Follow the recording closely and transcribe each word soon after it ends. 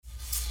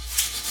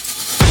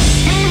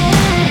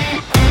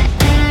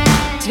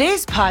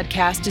Today's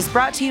podcast is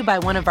brought to you by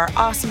one of our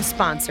awesome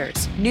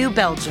sponsors, New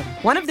Belgium.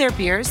 One of their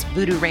beers,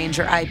 Voodoo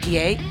Ranger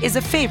IPA, is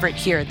a favorite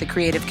here at the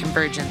Creative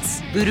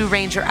Convergence. Voodoo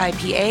Ranger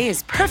IPA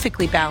is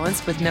perfectly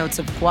balanced with notes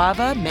of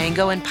guava,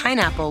 mango, and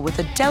pineapple with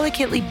a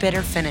delicately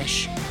bitter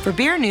finish. For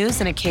beer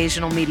news and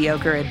occasional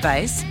mediocre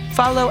advice,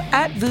 follow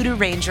 @Voodoo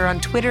Ranger on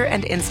Twitter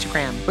and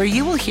Instagram, where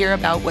you will hear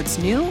about what's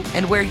new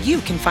and where you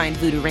can find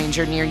Voodoo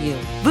Ranger near you.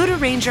 Voodoo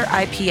Ranger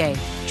IPA.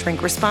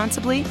 Drink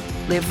responsibly,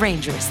 live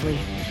rangerously.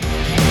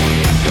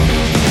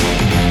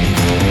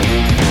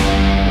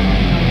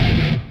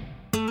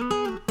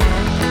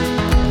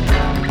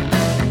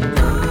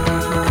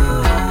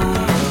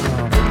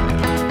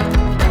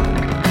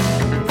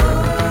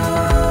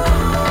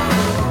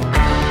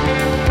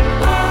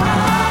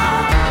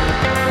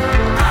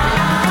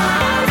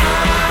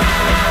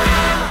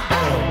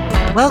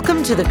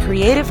 Welcome to the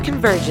Creative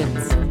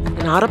Convergence,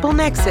 an audible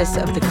nexus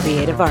of the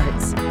creative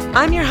arts.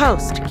 I'm your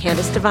host,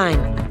 Candace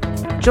Devine.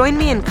 Join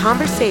me in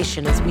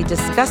conversation as we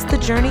discuss the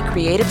journey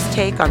creatives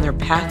take on their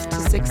path to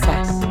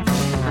success.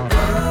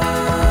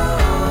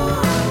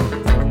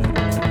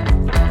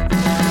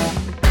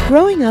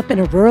 Growing up in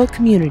a rural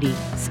community,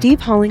 Steve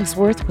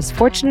Hollingsworth was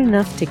fortunate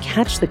enough to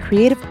catch the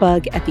creative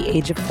bug at the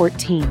age of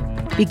 14.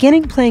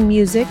 Beginning playing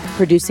music,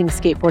 producing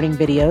skateboarding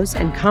videos,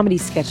 and comedy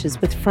sketches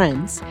with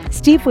friends,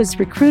 Steve was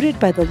recruited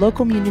by the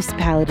local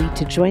municipality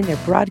to join their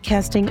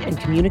broadcasting and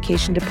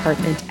communication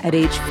department at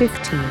age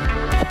 15.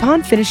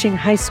 Upon finishing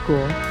high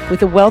school,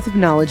 with a wealth of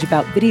knowledge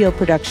about video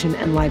production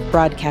and live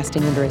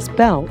broadcasting under his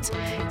belt,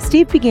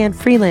 Steve began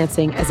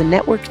freelancing as a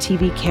network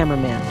TV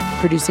cameraman,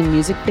 producing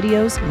music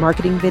videos,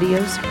 marketing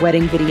videos,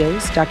 wedding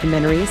videos,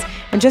 documentaries,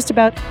 and just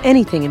about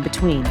anything in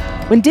between.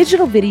 When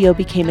digital video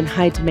became in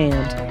high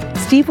demand,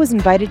 Steve was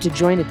invited to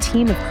join a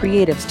team of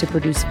creatives to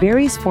produce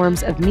various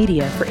forms of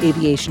media for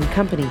aviation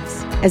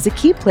companies. As a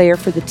key player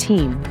for the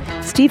team,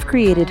 Steve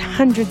created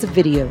hundreds of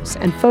videos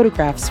and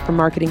photographs for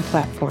marketing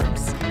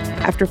platforms.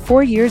 After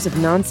 4 years of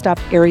nonstop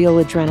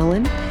aerial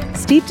adrenaline,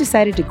 Steve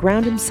decided to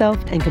ground himself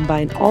and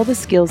combine all the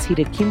skills he'd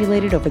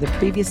accumulated over the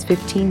previous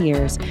 15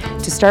 years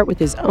to start with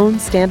his own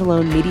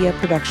standalone media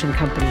production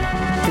company,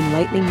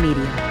 Enlightening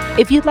Media.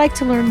 If you'd like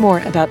to learn more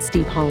about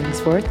Steve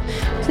Hollingsworth,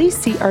 please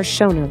see our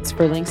show notes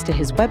for links to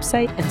his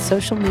website and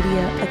social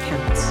media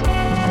accounts.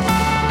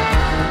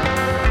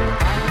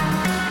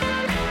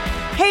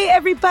 Hey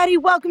everybody,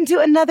 welcome to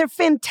another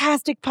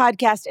fantastic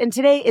podcast. And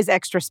today is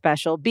extra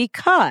special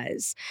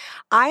because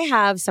I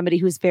have somebody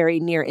who's very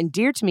near and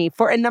dear to me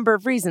for a number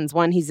of reasons.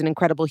 One, he's an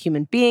incredible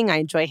human being. I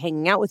enjoy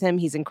hanging out with him.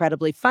 He's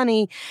incredibly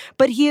funny,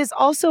 but he is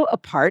also a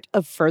part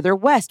of Further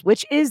West,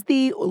 which is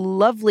the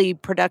lovely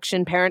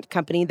production parent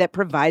company that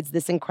provides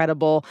this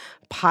incredible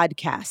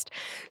podcast.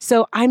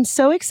 So I'm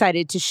so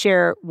excited to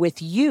share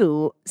with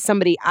you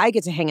somebody I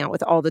get to hang out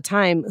with all the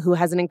time who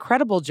has an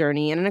incredible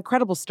journey and an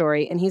incredible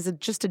story. And he's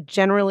just a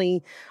generally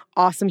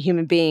awesome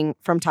human being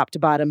from top to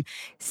bottom.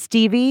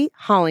 Steve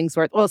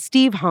Hollingsworth,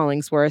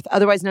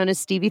 otherwise known as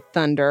Stevie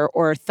Thunder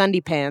or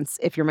Thundy Pants,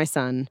 if you're my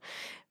son,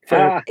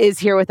 is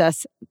here with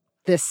us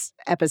this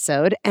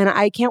episode. And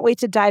I can't wait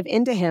to dive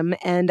into him.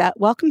 And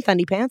welcome,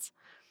 Thundy Pants.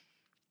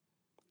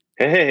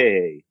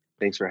 Hey.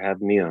 Thanks for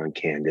having me on,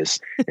 Candace.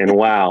 And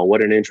wow,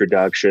 what an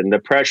introduction. The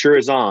pressure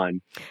is on.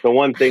 The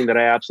one thing that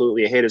I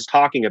absolutely hate is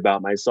talking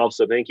about myself.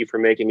 So thank you for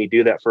making me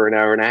do that for an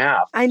hour and a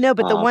half. I know,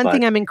 but the one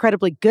thing I'm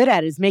incredibly good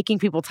at is making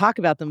people talk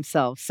about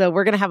themselves. So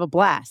we're going to have a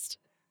blast.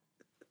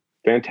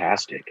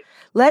 Fantastic.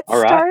 Let's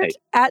start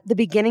at the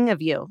beginning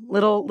of you,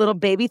 little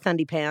baby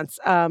Thundy Pants.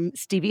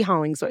 Steve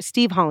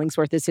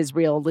Hollingsworth is his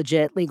real,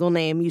 legit legal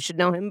name. You should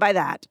know him by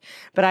that,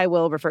 but I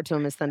will refer to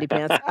him as Thundy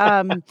Pants.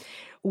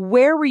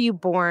 Where were you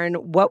born?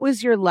 What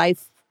was your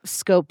life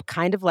scope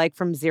kind of like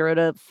from 0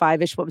 to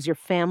 5-ish? What was your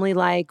family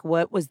like?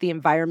 What was the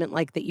environment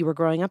like that you were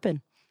growing up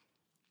in?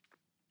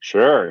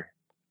 Sure.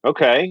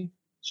 Okay.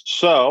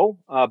 So,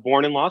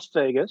 born in Las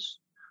Vegas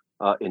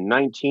in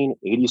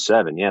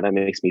 1987. Yeah, that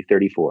makes me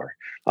 34.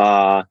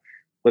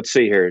 Let's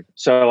see here.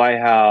 So I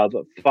have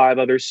 5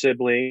 other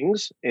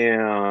siblings,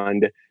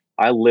 and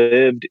I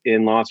lived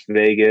in Las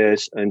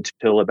Vegas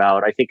until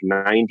about, I think,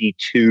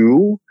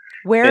 92.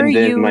 Where are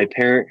you? My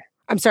parent.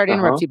 I'm sorry to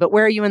interrupt you, but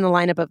where are you in the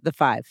lineup of the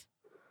 5?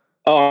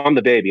 Oh, I'm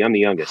the baby. I'm the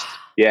youngest.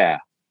 Yeah.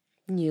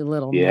 You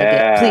little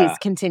nugget. Please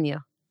continue.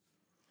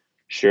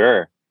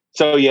 Sure.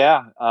 So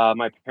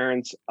my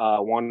parents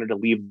wanted to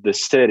leave the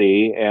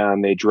city,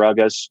 and they drug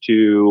us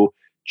to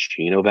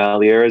Chino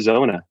Valley,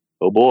 Arizona.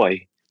 Oh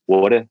boy.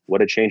 What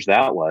a change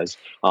that was.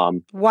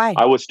 Why?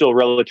 I was still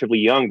relatively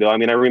young, though. I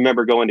mean, I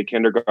remember going to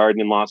kindergarten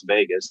in Las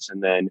Vegas,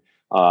 and then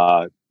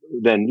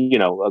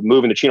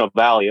moving to Chino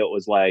Valley. It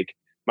was like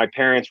my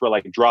parents were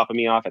like dropping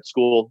me off at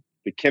school,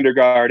 the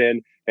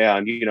kindergarten,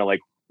 and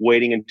like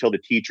waiting until the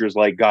teachers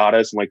like got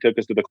us and like took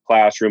us to the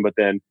classroom. But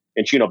then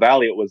in Chino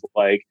Valley, it was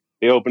like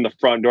they opened the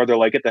front door. They're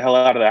like, "Get the hell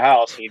out of the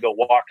house!" And you go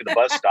walk to the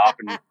bus stop,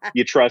 and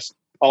you trust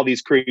all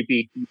these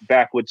creepy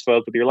backwoods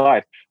folk with your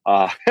life.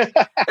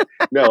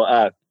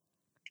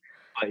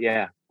 But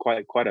yeah,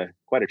 quite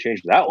a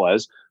change that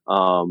was.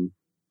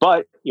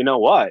 But you know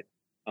what?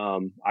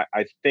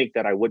 I think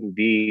that I wouldn't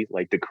be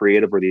like the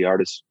creative or the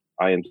artist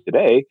I am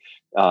today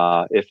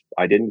if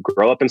I didn't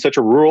grow up in such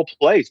a rural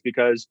place,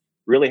 because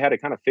really had to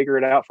kind of figure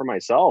it out for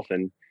myself.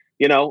 And,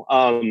 you know,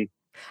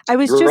 I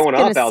was just growing going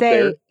to up out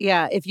there. say,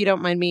 yeah, if you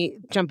don't mind me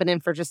jumping in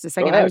for just a Go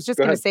second, I ahead. was just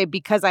Go going to ahead. say,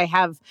 because I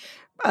have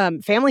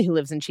family who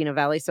lives in Chino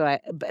Valley. So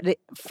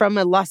from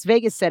a Las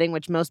Vegas setting,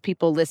 which most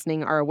people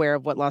listening are aware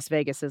of what Las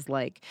Vegas is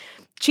like.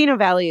 Chino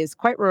Valley is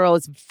quite rural.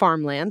 It's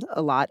farmland,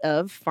 a lot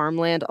of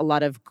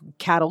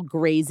cattle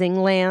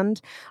grazing land,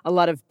 a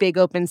lot of big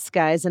open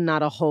skies, and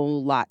not a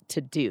whole lot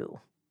to do.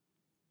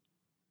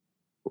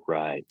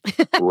 Right.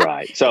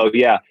 Right. So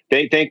yeah,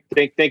 thank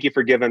you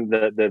for giving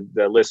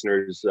the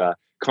listeners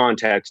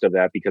context of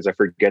that, because I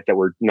forget that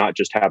we're not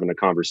just having a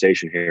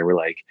conversation here.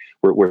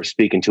 We're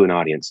speaking to an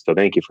audience. So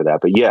thank you for that.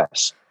 But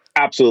yes,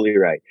 absolutely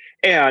right.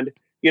 And,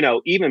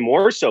 even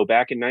more so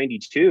back in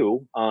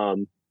 92,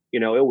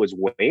 it was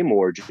way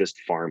more just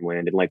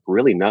farmland and like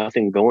really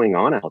nothing going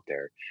on out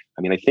there.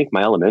 I mean, I think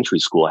my elementary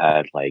school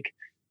had like,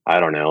 I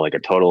don't know, like a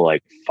total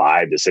like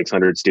 500 to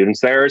 600 students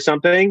there or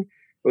something.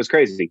 It was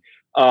crazy.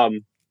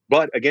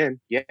 But again,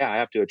 yeah, I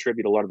have to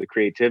attribute a lot of the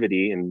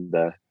creativity and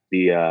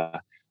the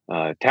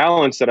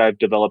talents that I've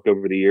developed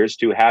over the years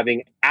to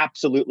having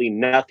absolutely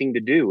nothing to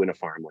do in a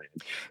farmland,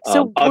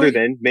 So other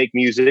than make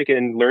music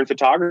and learn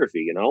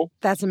photography.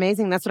 That's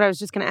amazing. That's what I was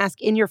just going to ask.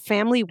 In your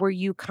family, were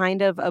you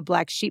kind of a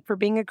black sheep for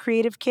being a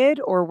creative kid,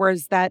 or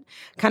was that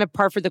kind of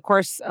par for the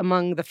course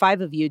among the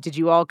 5 of you? Did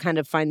you all kind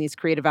of find these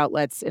creative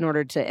outlets in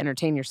order to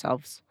entertain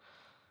yourselves?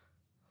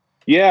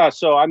 Yeah,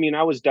 so I mean,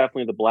 I was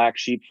definitely the black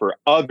sheep for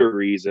other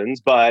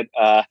reasons, but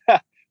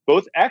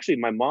both actually,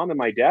 my mom and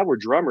my dad were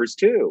drummers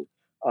too.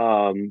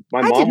 I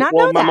did not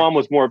know My that. mom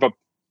was more of a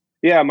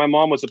Yeah, my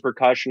mom was a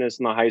percussionist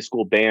in the high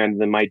school band.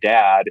 And then my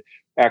dad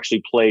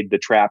actually played the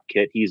trap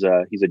kit. He's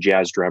a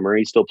jazz drummer.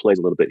 He still plays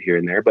a little bit here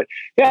and there, but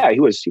yeah, he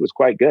was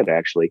quite good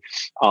actually.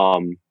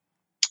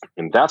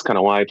 And that's kind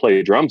of why I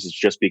play drums. It's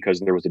just because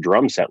there was a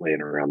drum set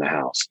laying around the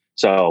house.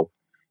 So,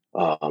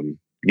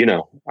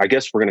 I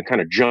guess we're going to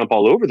kind of jump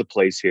all over the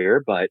place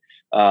here, but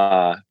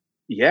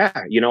yeah,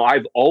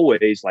 I've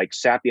always like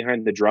sat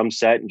behind the drum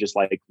set and just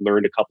like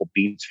learned a couple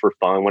beats for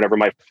fun. Whenever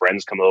my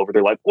friends come over,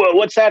 they're like, "Whoa,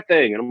 what's that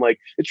thing?" And I'm like,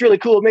 "It's really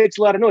cool. It makes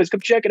a lot of noise.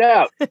 Come check it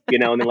out." And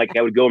then like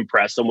I would go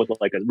impress them with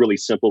like a really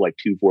simple like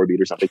 2/4 beat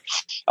or something.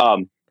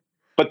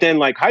 But then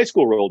like high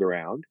school rolled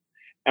around,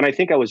 and I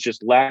think I was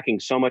just lacking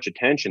so much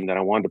attention that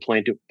I wanted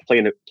to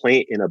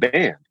play in a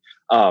band.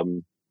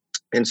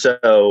 And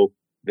so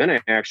then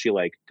I actually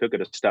like took it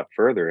a step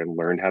further and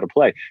learned how to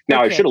play. Now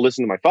I should have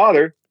listened to my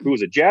father, who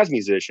was a jazz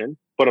musician,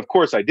 but of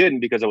course I didn't,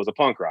 because I was a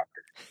punk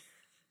rocker.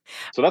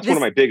 So that's one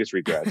of my biggest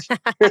regrets.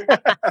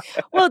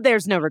 Well,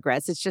 there's no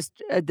regrets. It's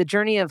just the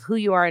journey of who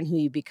you are and who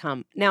you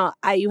become. Now,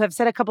 you have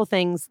said a couple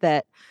things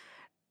that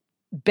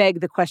beg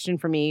the question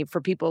for me, for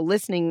people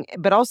listening,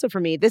 but also for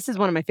me. This is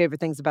one of my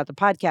favorite things about the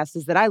podcast,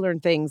 is that I learn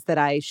things that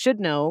I should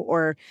know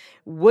or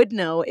would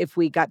know if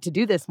we got to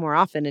do this more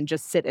often and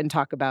just sit and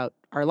talk about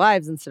our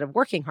lives instead of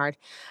working hard,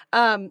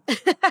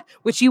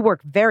 which you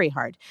work very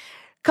hard.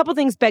 Couple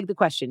things beg the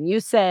question. You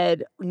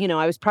said,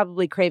 I was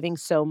probably craving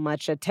so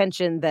much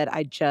attention that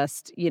I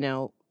just,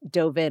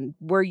 dove in.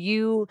 Were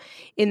you,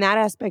 in that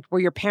aspect,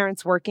 were your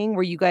parents working?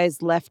 Were you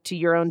guys left to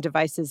your own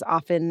devices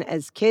often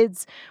as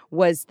kids?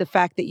 Was the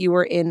fact that you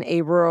were in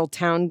a rural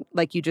town,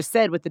 like you just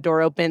said, with the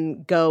door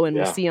open, go and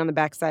we'll see you on the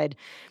backside,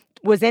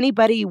 was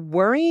anybody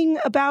worrying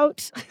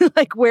about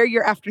like where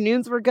your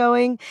afternoons were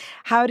going?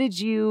 How did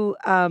you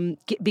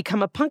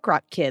become a punk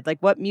rock kid? Like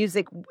what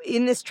music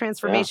in this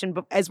transformation,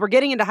 as we're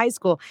getting into high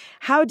school,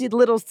 how did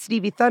little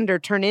Stevie Thunder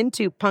turn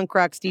into punk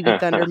rock Stevie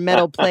Thunder,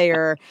 metal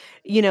player?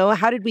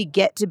 How did we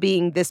get to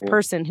being this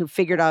person who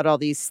figured out all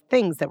these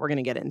things that we're going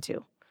to get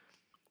into?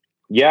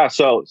 Yeah,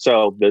 so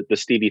the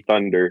Stevie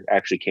Thunder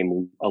actually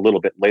came a little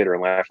bit later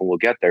in life, and we'll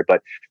get there.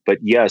 But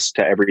yes,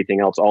 to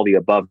everything else, all the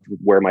above,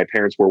 where my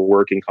parents were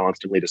working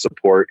constantly to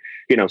support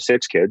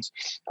 6 kids.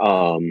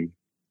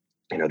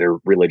 They're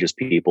religious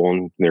people,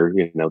 and they're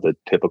the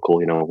typical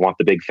want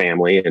the big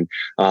family, and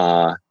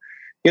a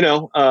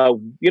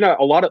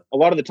lot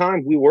of the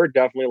time we were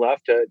definitely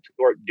left to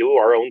do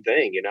our own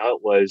thing. It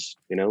was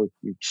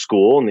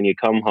school, and then you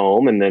come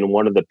home, and then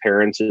one of the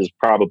parents is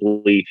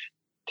probably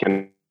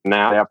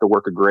now they have to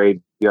work a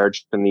graveyard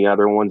and the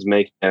other one's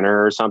make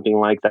dinner or something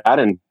like that.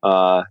 And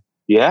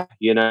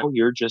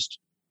you're just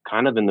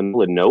kind of in the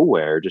middle of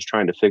nowhere, just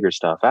trying to figure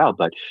stuff out.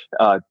 But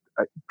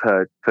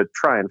to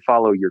try and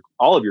follow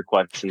all of your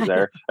questions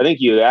there, I think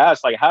you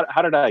asked like,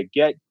 how did I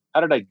get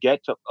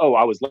to,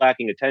 I was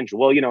lacking attention.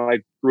 Well, I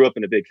grew up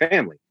in a big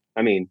family.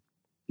 I mean,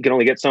 you can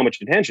only get so much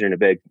attention in a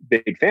big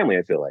family,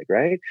 I feel like,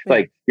 right? Yeah.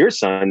 Like your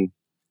son,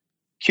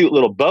 cute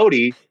little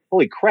Bodie,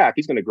 holy crap,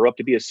 he's going to grow up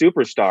to be a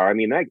superstar. I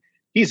mean,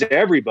 he's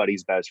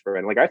everybody's best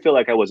friend. Like, I feel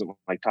like I wasn't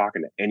like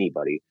talking to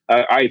anybody.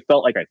 I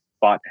felt like I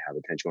fought to have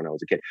attention when I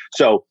was a kid.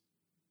 So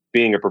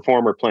being a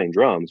performer playing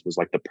drums was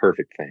like the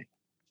perfect thing.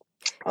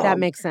 That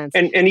makes sense.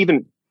 And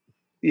even,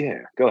 Yeah,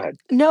 go ahead.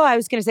 No, I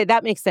was going to say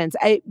that makes sense.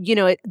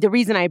 The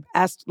reason I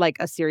asked like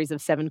a series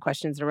of 7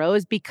 questions in a row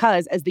is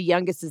because as the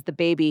youngest is the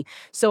baby,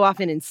 so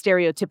often in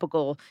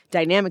stereotypical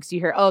dynamics,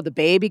 you hear, oh, the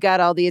baby got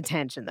all the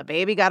attention. The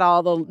baby got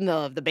all the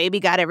love. The baby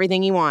got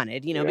everything he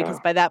wanted, because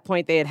by that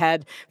point they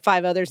had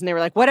 5 others and they were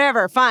like,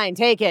 whatever, fine,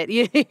 take it.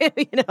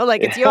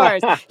 Like it's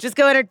yours. Just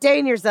go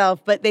entertain yourself.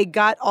 But they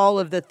got all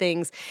of the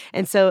things.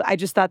 And so I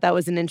just thought that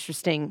was an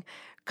interesting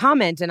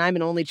comment, and I'm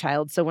an only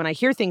child, so when I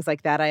hear things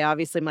like that, I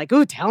obviously am like,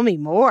 "Ooh, tell me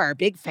more.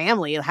 Big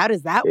family. How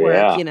does that work?"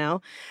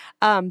 That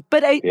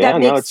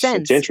makes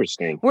sense. It's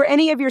interesting. Were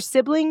any of your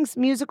siblings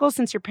musical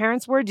since your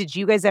parents were? Did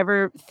you guys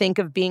ever think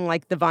of being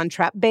like the Von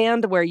Trapp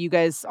band, where you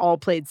guys all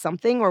played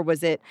something, or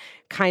was it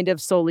kind of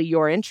solely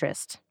your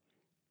interest?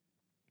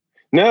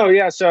 No,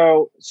 yeah.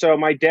 So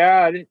my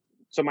dad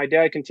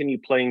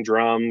continued playing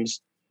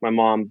drums. My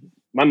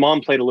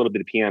mom played a little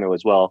bit of piano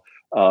as well.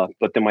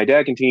 But then my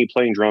dad continued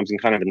playing drums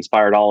and kind of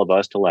inspired all of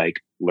us to like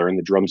learn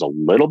the drums a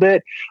little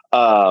bit.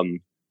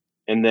 And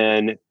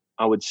then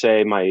I would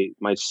say my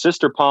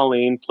sister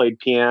Pauline played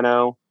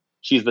piano.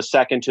 She's the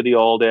second to the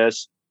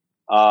oldest.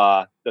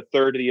 The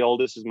third to the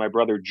oldest is my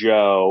brother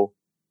Joe.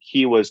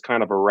 He was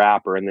kind of a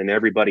rapper, and then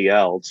everybody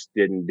else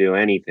didn't do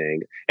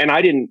anything. And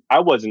I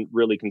wasn't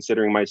really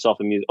considering myself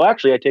a musician. Well,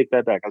 actually, I take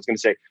that back. I was going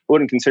to say I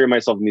wouldn't consider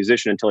myself a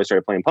musician until I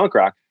started playing punk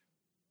rock.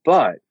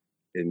 But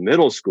in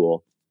middle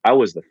school, I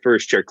was the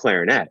first chair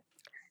clarinet.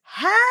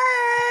 Hey,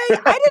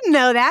 I didn't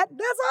know that.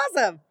 That's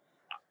awesome.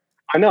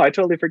 I know. I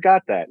totally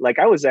forgot that. Like,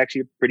 I was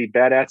actually pretty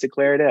badass at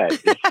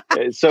clarinet.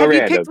 It's so Have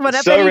random. you picked one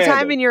up any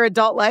time in your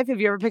adult life? Have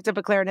you ever picked up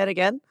a clarinet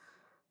again?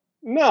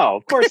 No,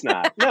 of course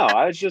not. No,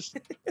 I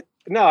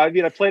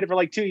played it for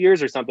like 2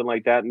 years or something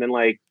like that. And then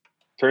like,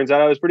 turns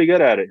out I was pretty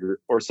good at it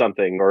or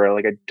something, or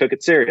like I took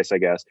it serious, I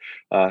guess.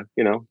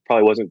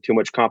 Probably wasn't too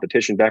much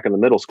competition back in the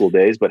middle school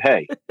days, but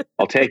hey,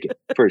 I'll take it.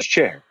 First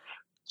chair.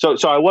 So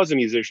I was a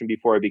musician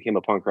before I became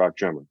a punk rock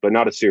drummer, but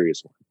not a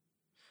serious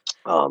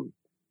one.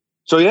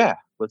 So yeah,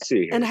 let's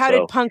see here. And how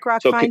did punk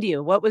rock find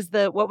you? What was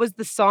the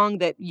song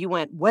that you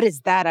went, what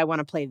is that? I want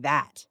to play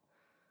that.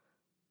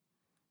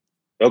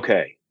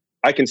 Okay.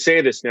 I can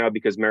say this now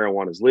because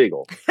marijuana is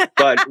legal,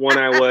 but when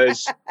I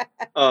was,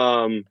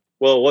 it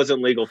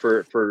wasn't legal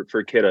for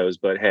kiddos,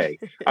 but hey,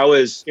 I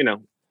was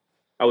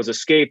a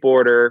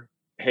skateboarder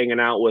hanging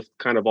out with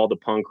kind of all the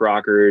punk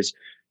rockers,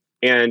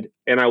 and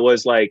I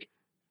was like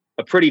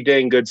a pretty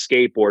dang good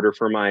skateboarder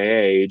for my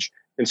age.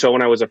 And so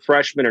when I was a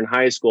freshman in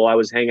high school, I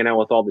was hanging out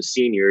with all the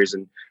seniors,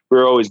 and we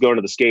were always going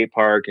to the skate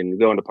park and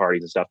going to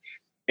parties and stuff.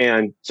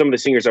 And some of the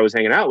seniors I was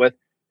hanging out with,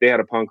 they had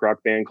a punk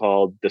rock band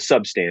called the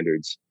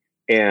Substandards,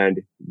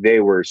 and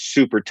they were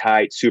super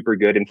tight, super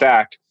good. In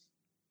fact,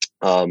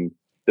 the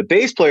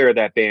bass player of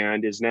that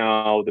band is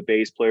now the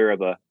bass player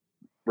of a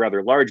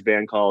rather large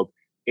band called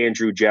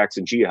Andrew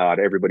Jackson Jihad.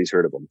 Everybody's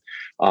heard of them.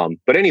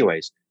 But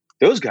anyways,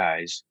 those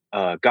guys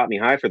got me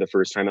high for the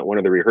first time at one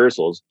of the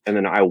rehearsals. And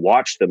then I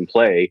watched them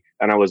play,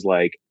 and I was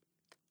like,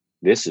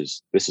 this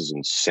is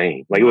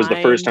insane. Like, it was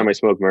the first time I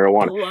smoked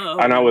marijuana. Whoa.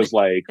 And I was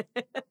like,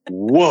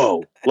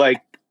 whoa,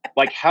 like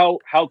how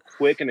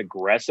quick and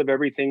aggressive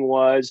everything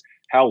was,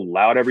 how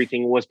loud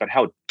everything was, but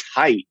how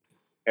tight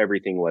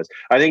everything was.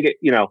 I think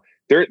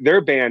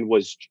their band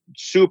was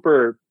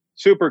super,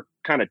 super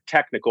kind of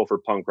technical for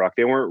punk rock.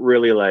 They weren't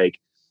really like,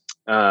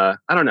 I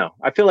don't know.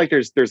 I feel like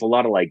there's a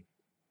lot of like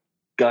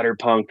gutter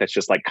punk that's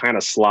just like kind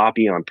of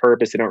sloppy on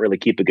purpose. They don't really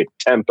keep a good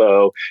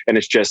tempo, and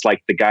it's just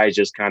like the guys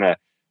just kind of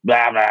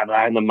blah blah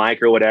blah in the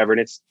mic or whatever, and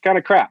it's kind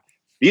of crap.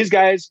 These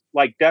guys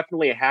like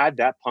definitely had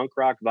that punk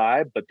rock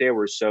vibe, but they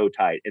were so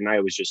tight, and I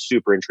was just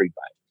super intrigued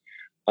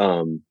by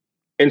it.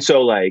 And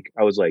so like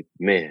I was like,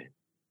 man,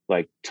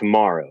 like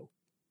tomorrow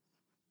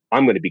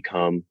I'm going to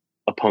become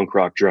a punk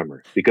rock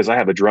drummer because I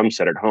have a drum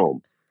set at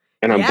home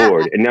and I'm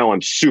bored, and now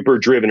I'm super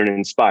driven and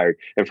inspired.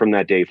 And from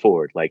that day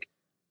forward, like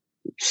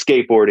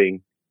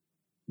skateboarding,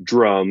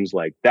 drums,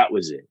 like that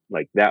was it.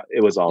 Like that,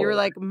 it was all. You were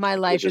like, my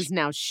life is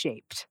now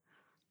shaped.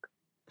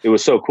 It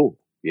was so cool.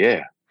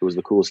 Yeah, it was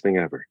the coolest thing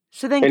ever.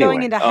 So then,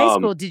 going into high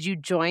school, did you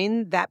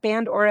join that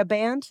band or a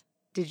band?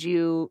 Did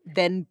you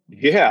then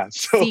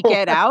seek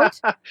it out?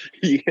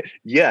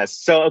 Yes.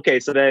 So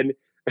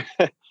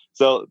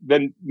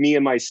then me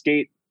and my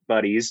skate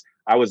buddies,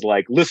 I was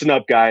like, listen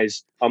up,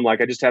 guys. I'm like,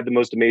 I just had the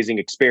most amazing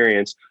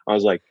experience. I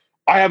was like,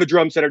 I have a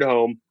drum set at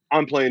home.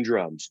 I'm playing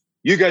drums.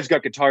 You guys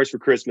got guitars for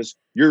Christmas.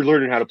 You're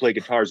learning how to play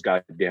guitars,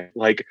 goddamn.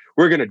 Like,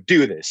 we're going to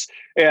do this.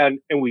 And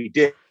we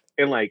did.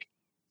 And like,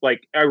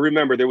 I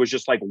remember there was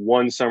just like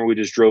one summer we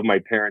just drove my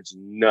parents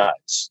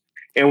nuts.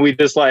 And we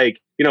just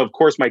like, of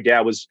course my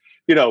dad was,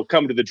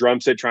 coming to the drum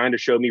set trying to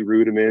show me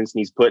rudiments, and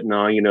he's putting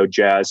on,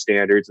 jazz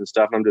standards and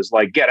stuff. And I'm just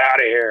like, get out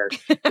of here.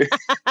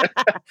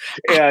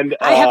 And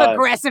I have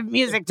aggressive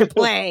music to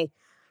play.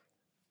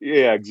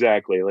 Yeah,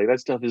 exactly. Like,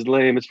 that stuff is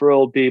lame. It's for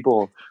old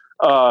people.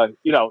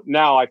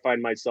 Now I find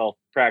myself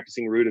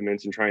practicing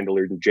rudiments and trying to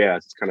learn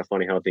jazz. It's kind of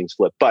funny how things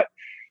flip. But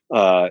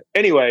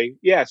anyway,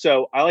 yeah.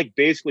 So I like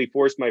basically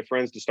forced my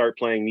friends to start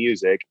playing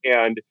music,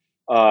 and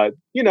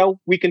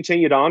we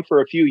continued on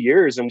for a few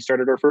years and we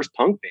started our first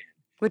punk band,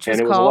 Which and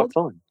was it was a lot of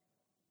called? fun.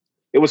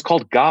 It was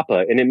called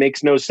GAPA, and it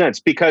makes no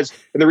sense because,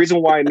 and the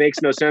reason why it makes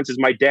no sense is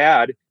my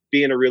dad,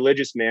 being a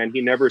religious man,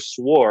 he never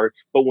swore,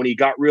 but when he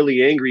got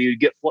really angry, he'd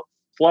get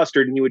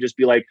flustered and he would just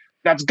be like,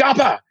 "That's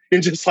GAPA,"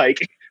 and just like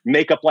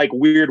make up like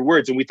weird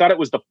words. And we thought it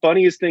was the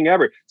funniest thing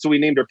ever. So we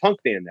named our punk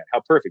band that.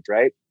 How perfect,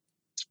 right?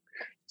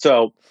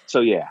 So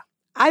yeah.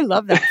 I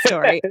love that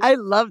story. I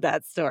love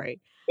that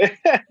story. It's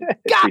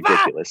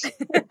ridiculous.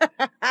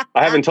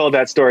 I haven't told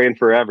that story in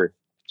forever.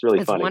 It's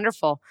really funny. It's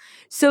wonderful.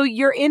 So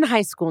you're in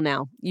high school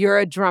now. You're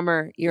a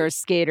drummer. You're a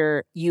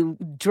skater. You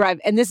drive.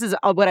 And this is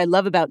what I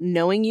love about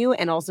knowing you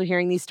and also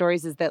hearing these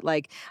stories is that,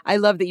 like, I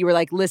love that you were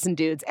like, listen,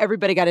 dudes,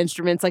 everybody got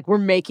instruments. Like, we're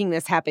making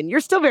this happen. You're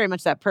still very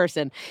much that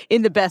person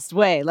in the best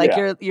way. Like,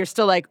 you're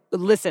still like,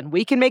 listen,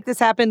 we can make this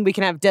happen. We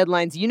can have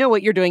deadlines. You know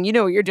what you're doing. You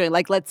know what you're doing.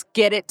 Like, let's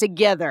get it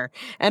together.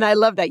 And I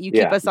love that. You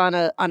keep us on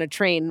a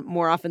train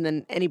more often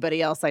than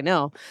anybody else I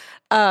know.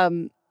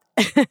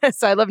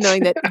 So I love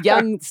knowing that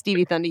young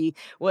Stevie Thundy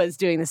was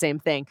doing the same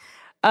thing.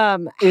 How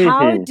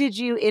did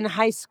you in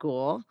high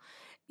school?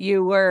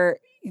 You were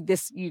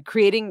you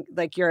creating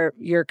like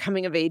your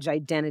coming of age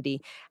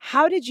identity.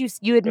 How did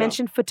you had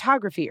mentioned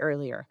photography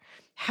earlier?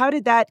 How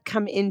did that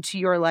come into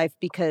your life?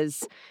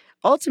 Because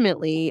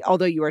ultimately,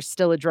 although you are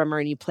still a drummer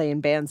and you play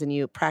in bands and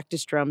you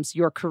practice drums,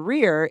 your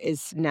career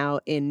is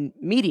now in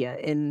media,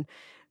 in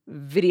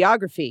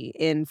videography,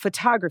 in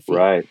photography.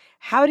 Right.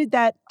 How did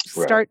that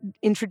start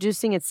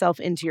introducing itself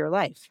into your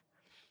life?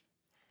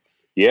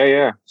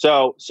 Yeah.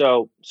 So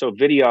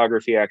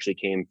videography actually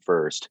came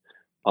first.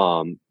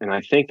 And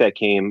I think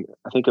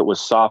it was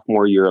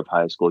sophomore year of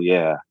high school.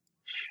 Yeah.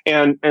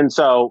 And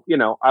so,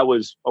 I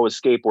was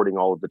skateboarding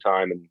all of the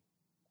time, and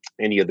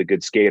any of the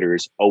good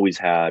skaters always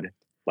had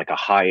like a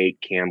high 8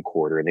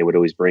 camcorder, and they would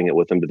always bring it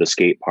with them to the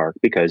skate park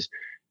because,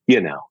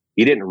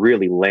 you didn't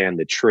really land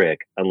the trick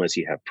unless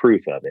you have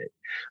proof of it.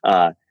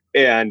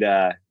 And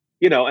I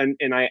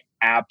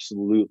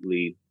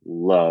absolutely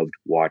loved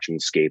watching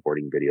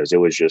skateboarding videos. It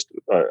was just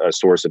a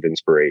source of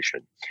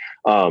inspiration.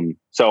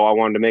 So I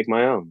wanted to make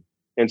my own.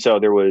 And so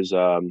there was,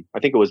 I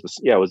think it was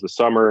the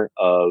summer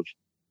of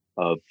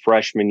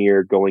freshman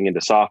year going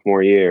into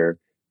sophomore year.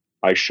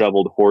 I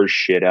shoveled horse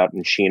shit out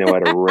in Chino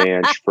at a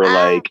ranch for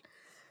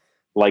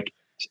like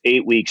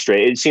 8 weeks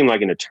straight. It seemed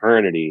like an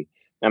eternity.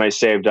 And I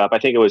saved up, I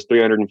think it was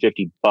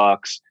 $350,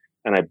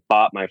 and I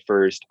bought my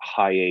first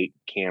high 8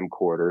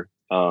 camcorder.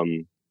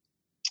 And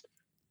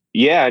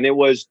it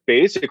was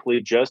basically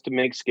just to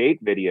make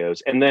skate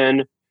videos. And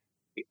then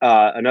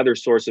another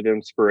source of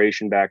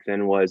inspiration back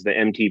then was the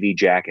MTV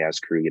Jackass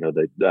crew,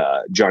 the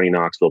Johnny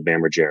Knoxville,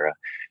 Bam Margera.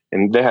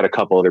 And they had a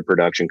couple other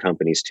production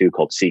companies too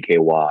called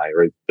CKY,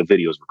 or the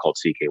videos were called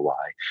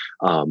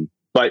CKY.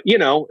 But,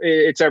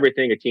 it's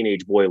everything a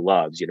teenage boy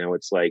loves.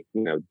 It's like,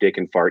 dick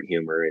and fart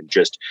humor and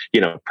just,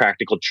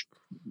 practical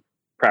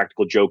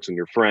jokes on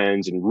your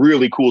friends and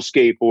really cool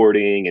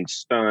skateboarding and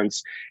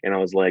stunts. And I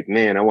was like,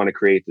 man, I want to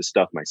create this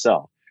stuff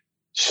myself.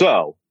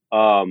 So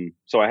I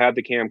had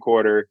the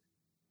camcorder.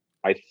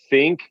 I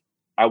think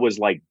I was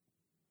like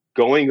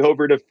going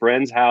over to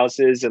friends'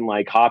 houses and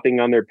like hopping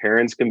on their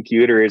parents'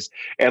 computers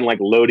and like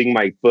loading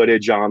my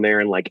footage on there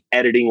and like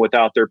editing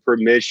without their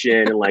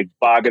permission and like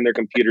bogging their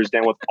computers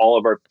down with all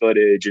of our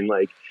footage. And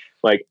like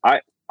I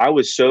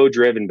was so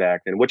driven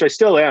back then, which I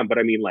still am. But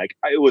I mean, like,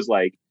 it was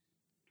like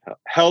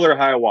hell or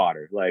high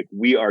water. Like,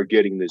 we are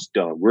getting this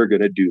done. We're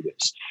going to do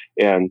this.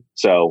 And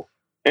so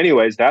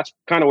anyways, that's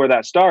kind of where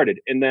that started.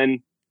 And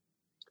then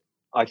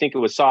I think it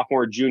was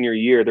sophomore, junior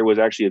year, there was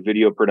actually a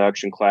video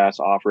production class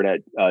offered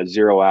at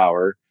 0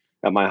 Hour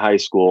at my high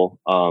school.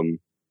 And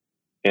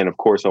of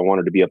course, I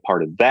wanted to be a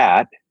part of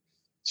that.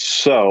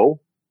 So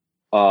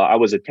I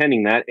was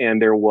attending that,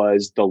 and there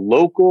was the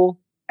local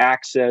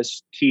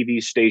access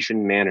TV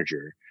station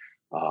manager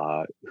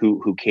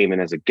who came in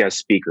as a guest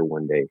speaker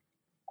one day,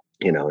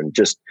 and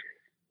just,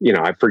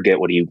 I forget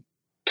what he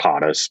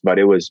taught us, but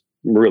it was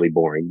really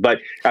boring. But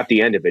at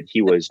the end of it,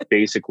 he was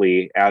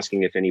basically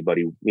asking if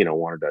anybody,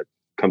 wanted to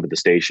come to the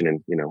station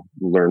and,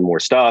 learn more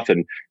stuff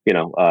and,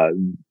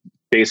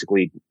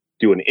 basically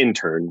do an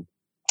intern.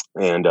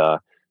 And, I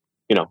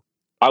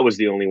was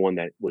the only one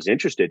that was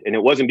interested. And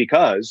it wasn't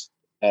because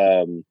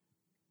I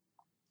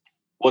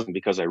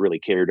really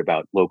cared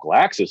about local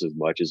access as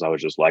much as I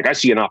was just like, I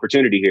see an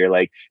opportunity here.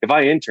 Like, if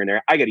I intern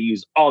there, I got to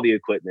use all the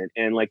equipment,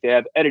 and like, they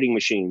have editing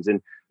machines,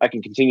 and I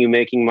can continue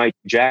making my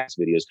jazz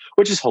videos,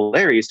 which is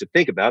hilarious to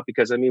think about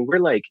because, I mean, we're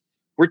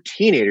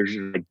teenagers,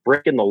 like,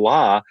 breaking the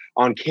law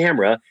on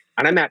camera,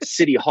 and I'm at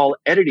City Hall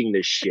editing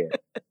this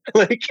shit.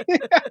 Like,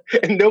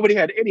 and nobody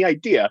had any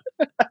idea.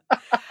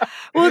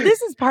 Well,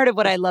 this is part of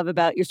what I love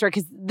about your story,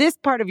 because this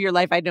part of your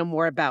life I know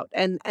more about.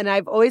 And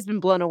I've always been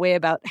blown away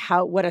about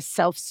what a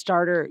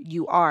self-starter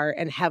you are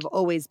and have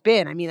always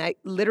been. I mean,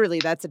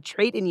 that's a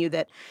trait in you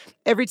that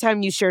every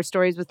time you share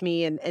stories with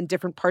me and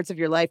different parts of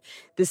your life,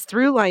 this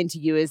through line to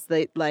you is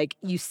that, like,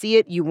 you see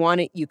it, you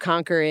want it, you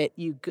conquer it,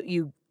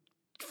 you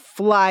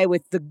fly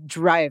with the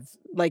drive.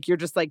 Like you're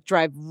just like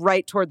drive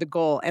right toward the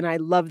goal. And I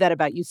love that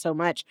about you so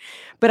much.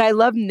 But I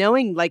love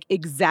knowing like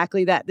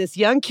exactly that this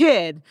young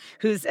kid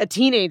who's a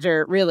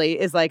teenager really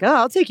is like, oh,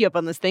 I'll take you up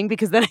on this thing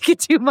because then I could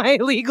do my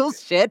illegal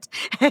shit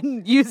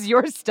and use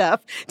your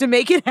stuff to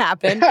make it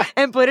happen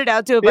and put it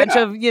out to a bunch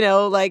of,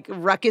 like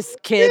ruckus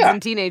kids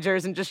and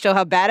teenagers and just show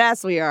how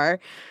badass we are.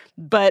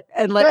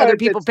 And let other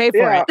people pay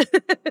for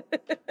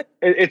it.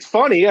 It's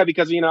funny,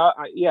 because,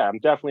 I'm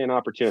definitely an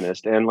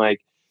opportunist and like,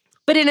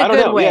 but in a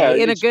good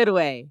way, in a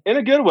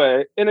good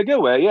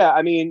way. Yeah.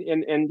 I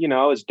mean, and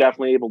I was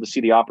definitely able to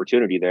see the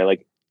opportunity there.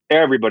 Like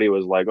everybody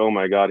was like, oh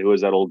my God, who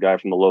is that old guy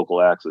from the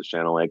local access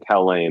channel? Like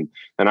how lame.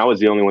 And I was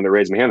the only one that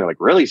raised my hand. They're like,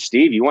 really,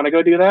 Steve, you want to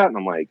go do that? And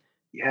I'm like,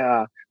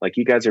 yeah, like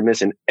you guys are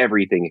missing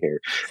everything here.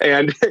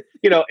 And,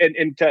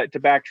 and to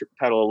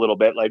backpedal a little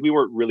bit, like we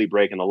weren't really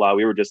breaking the law.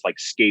 We were just like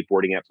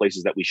skateboarding at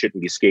places that we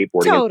shouldn't be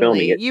skateboarding and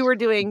filming it. You were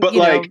doing,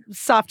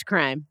 soft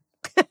crime.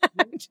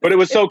 But it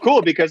was so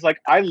cool because like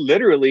I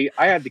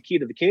had the key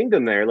to the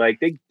kingdom there. Like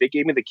they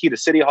gave me the key to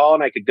City Hall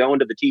and I could go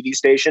into the TV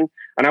station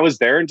and I was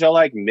there until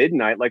like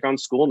midnight, like on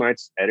school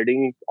nights,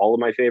 editing all of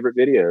my favorite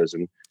videos,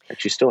 and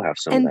actually still have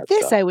some of that stuff.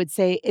 And this, stuff. I would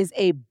say, is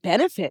a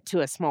benefit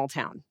to a small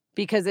town.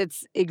 Because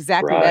it's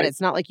exactly that.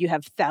 It's not like you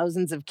have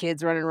thousands of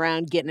kids running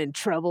around getting in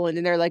trouble and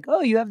then they're like,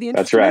 oh, you have the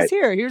interest in this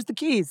here. Here's the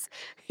keys.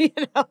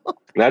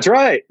 That's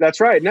right.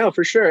 No,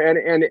 for sure.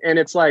 And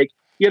it's like,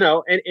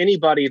 and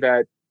anybody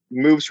that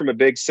moves from a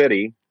big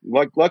city,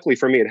 luckily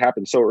for me, it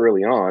happened so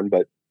early on,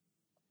 but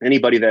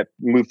anybody that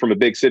moved from a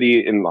big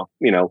city in,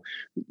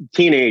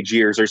 teenage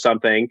years or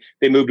something,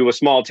 they moved to a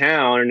small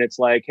town and it's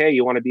like, hey,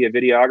 you want to be a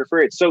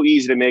videographer? It's so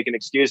easy to make an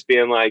excuse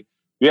being like,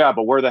 yeah,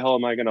 but where the hell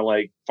am I going to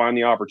like find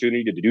the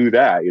opportunity to do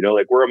that?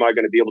 Like, where am I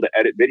going to be able to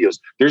edit videos?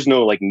 There's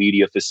no like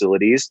media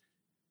facilities,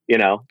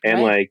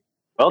 and like,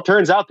 well, it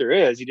turns out there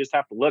is. You just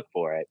have to look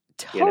for it.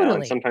 Totally.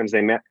 And sometimes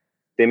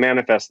they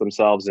manifest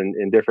themselves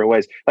in different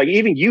ways. Like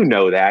even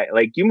that,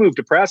 like you moved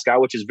to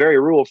Prescott, which is very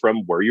rural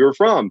from where you're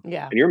from.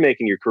 Yeah. And you're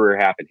making your career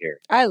happen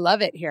here. I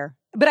love it here.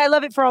 But I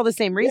love it for all the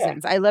same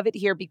reasons. I love it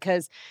here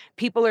because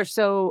people are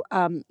so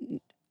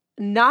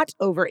not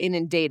over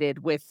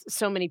inundated with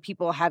so many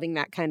people having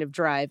that kind of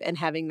drive and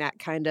having that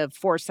kind of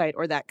foresight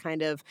or that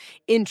kind of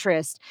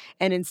interest.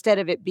 And instead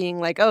of it being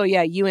like, oh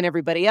yeah, you and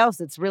everybody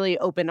else, it's really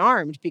open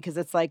armed because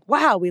it's like,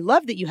 wow, we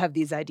love that you have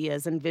these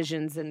ideas and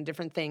visions and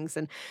different things.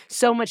 And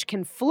so much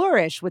can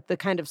flourish with the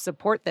kind of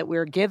support that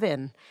we're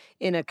given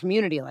in a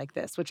community like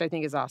this, which I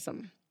think is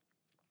awesome.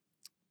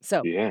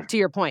 So to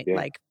your point,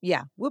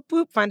 whoop,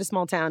 whoop, find a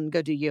small town and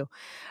go do you.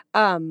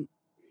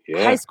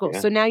 High school. Yeah.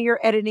 So now you're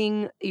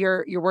editing,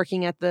 you're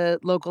working at the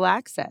local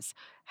access.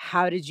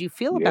 How did you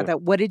feel about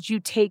that? What did you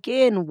take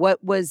in?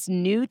 What was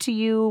new to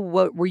you?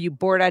 What were you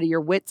bored out of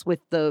your wits with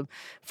the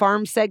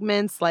farm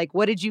segments? Like,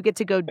 what did you get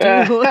to go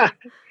do?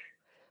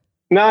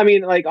 No, I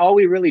mean, like all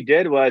we really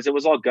did was it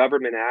was all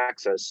government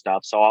access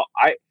stuff. So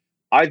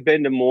I've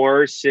been to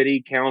more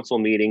city council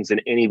meetings than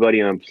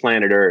anybody on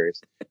planet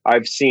Earth.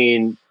 I've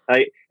seen,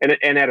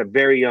 and at a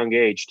very young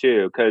age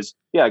too, because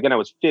again, I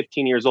was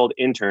 15 years old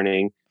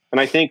interning. And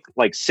I think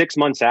like 6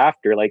 months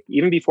after, like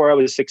even before I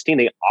was 16,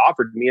 they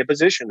offered me a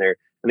position there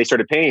and they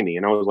started paying me.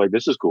 And I was like,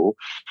 this is cool.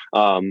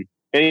 And,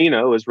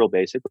 it was real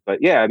basic.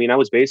 But I mean, I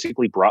was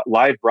basically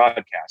live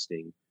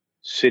broadcasting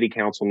city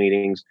council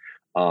meetings.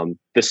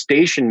 The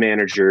station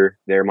manager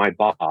there, my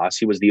boss,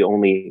 he was the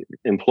only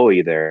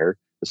employee there,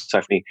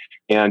 aside from me.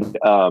 And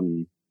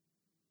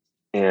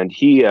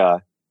he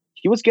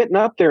was getting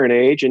up there in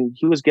age and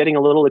he was getting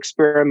a little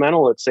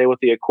experimental, let's say, with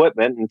the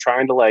equipment and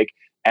trying to like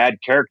add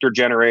character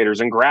generators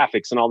and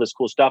graphics and all this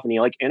cool stuff. And he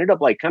like ended up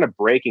like kind of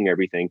breaking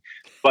everything.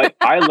 But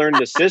I learned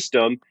the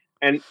system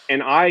and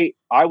I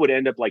would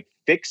end up like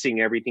fixing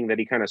everything that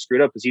he kind of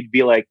screwed up because he'd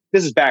be like,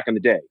 this is back in the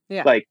day.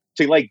 Yeah. Like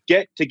to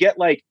get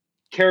like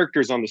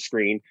characters on the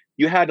screen,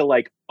 you had to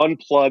like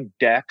unplug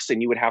decks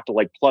and you would have to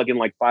like plug in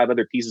like 5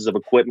 other pieces of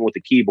equipment with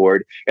a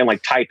keyboard and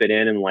like type it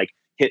in and like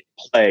hit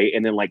play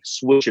and then like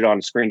switch it on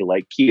the screen to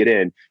like key it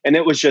in. And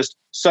it was just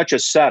such a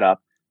setup.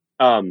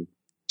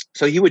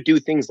 So he would do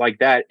things like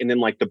that. And then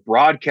like the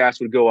broadcast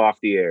would go off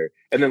the air.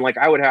 And then like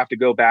I would have to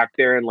go back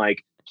there and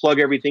like plug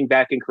everything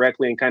back in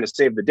correctly and kind of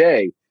save the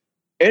day.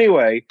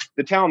 Anyway,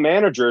 the town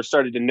manager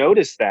started to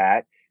notice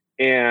that.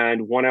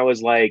 And when I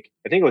was like,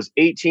 I think I was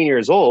 18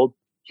 years old,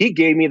 he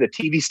gave me the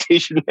TV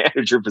station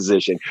manager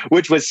position,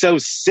 which was so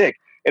sick.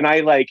 And I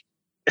like,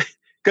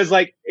 because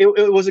like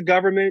it was a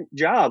government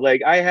job.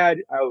 Like I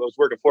was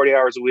working 40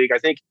 hours a week. I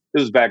think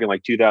this was back in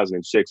like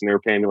 2006 and they were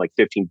paying me like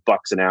 $15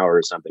 an hour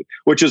or something,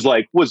 which was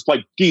like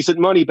decent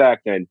money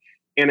back then.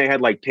 And I had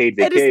like paid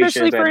vacations. And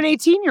especially for an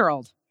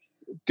 18-year-old.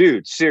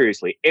 Dude,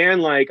 seriously.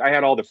 And like I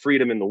had all the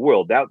freedom in the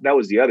world. That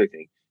was the other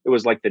thing. It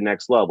was like the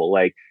next level.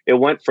 Like it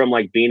went from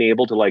like being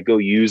able to like go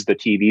use the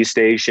TV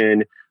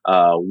station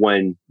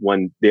when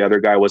the other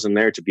guy wasn't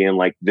there to being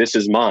like, this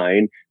is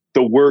mine.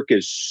 The work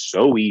is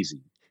so easy.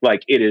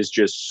 Like, it is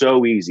just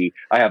so easy.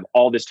 I have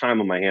all this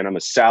time on my hand. I'm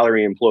a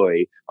salary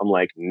employee. I'm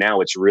like,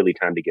 now it's really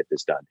time to get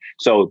this done.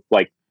 So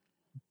like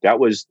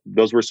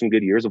those were some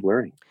good years of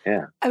learning.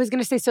 Yeah. I was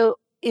going to say, so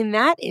in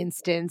that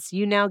instance,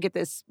 you now get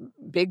this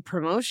big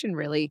promotion,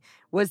 really.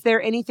 Was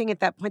there anything at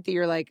that point that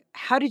you're like,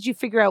 how did you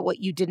figure out what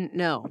you didn't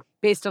know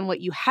based on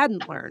what you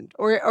hadn't learned?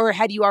 Or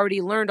had you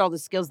already learned all the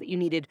skills that you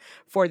needed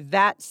for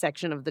that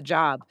section of the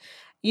job?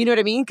 You know what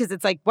I mean? Because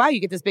it's like, wow, you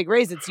get this big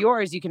raise, it's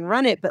yours, you can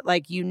run it, but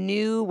like you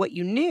knew what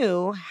you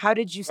knew. How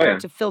did you Oh, start yeah.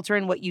 to filter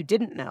in what you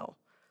didn't know?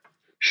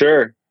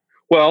 Sure.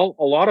 Well,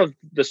 a lot of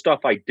the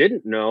stuff I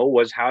didn't know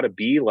was how to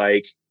be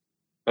like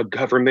a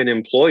government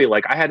employee.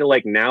 Like I had to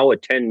like now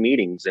attend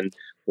meetings and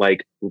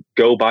like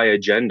go by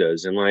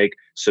agendas and like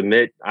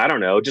submit, I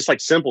don't know, just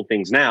like simple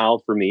things now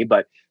for me.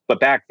 But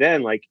back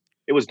then, like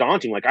it was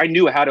daunting. Like I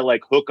knew how to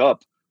like hook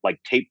up like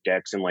tape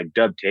decks and like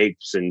dub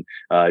tapes and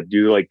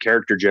do like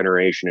character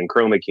generation and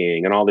chroma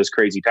keying and all this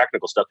crazy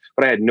technical stuff.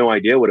 But I had no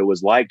idea what it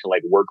was like to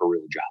like work a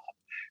real job.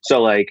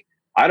 So like,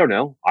 I don't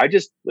know.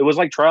 It was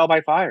like trial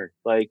by fire,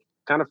 like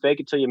kind of fake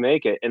it till you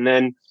make it. And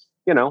then,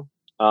 you know,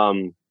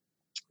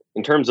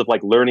 in terms of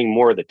like learning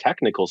more of the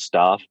technical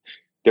stuff,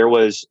 there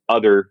was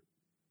other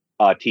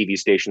TV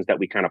stations that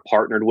we kind of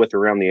partnered with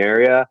around the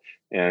area.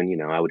 And, you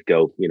know, I would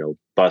go, you know,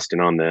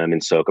 busting on them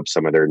and soak up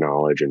some of their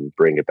knowledge and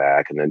bring it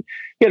back. And then,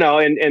 you know,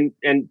 and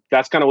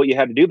that's kind of what you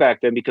had to do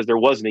back then because there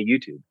wasn't a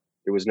YouTube.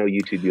 There was no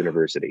YouTube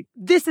University.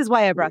 This is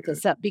why I brought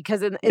this up,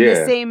 because in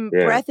the same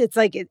breath, it's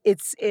like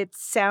it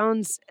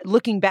sounds,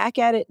 looking back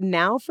at it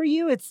now for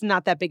you, it's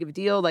not that big of a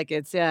deal. Like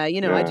it's,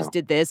 you know, I just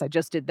did this, I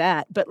just did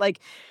that. But like,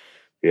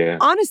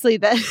 honestly,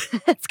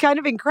 that's kind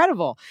of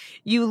incredible.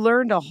 You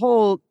learned a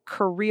whole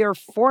career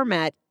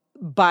format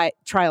by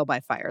trial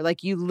by fire.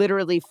 Like you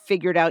literally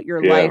figured out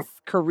your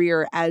life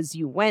career as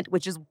you went,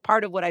 which is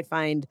part of what I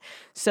find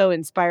so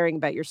inspiring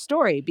about your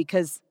story,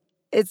 because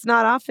it's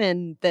not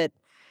often that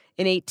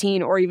an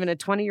 18 or even a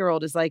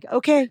 20-year-old is like,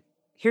 okay,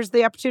 here's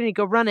the opportunity,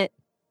 go run it,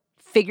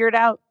 figure it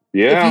out.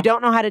 Yeah. If you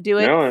don't know how to do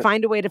it,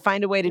 find a way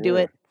to do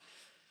it.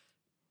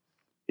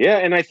 Yeah.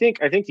 And I think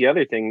the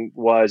other thing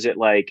was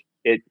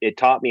it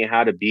taught me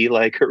how to be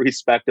like a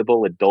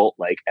respectable adult,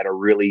 like at a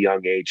really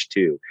young age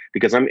too,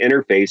 because I'm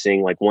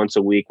interfacing like once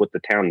a week with the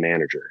town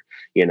manager,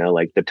 you know,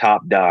 like the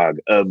top dog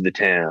of the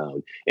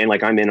town. And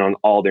like, I'm in on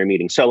all their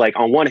meetings. So like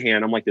on one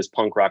hand, I'm like this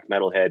punk rock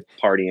metalhead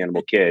party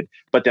animal kid,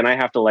 but then I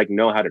have to like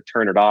know how to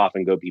turn it off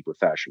and go be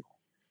professional.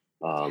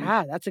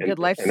 That's a good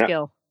life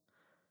skill.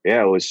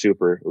 It was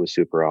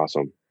super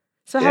awesome.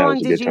 So how long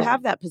did you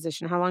have that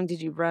position? How long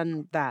did you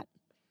run that?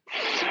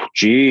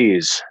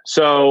 Geez.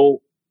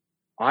 So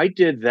I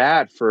did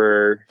that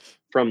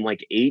from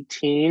like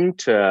 18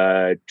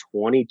 to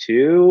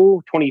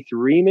 22,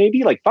 23,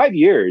 maybe like 5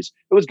 years.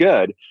 It was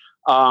good.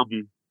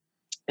 And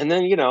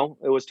then, you know,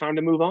 it was time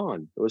to move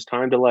on. It was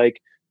time to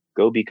like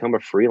go become a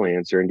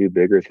freelancer and do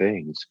bigger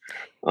things.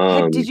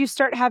 Did you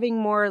start having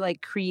more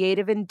like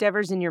creative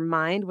endeavors in your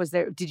mind?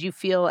 Did you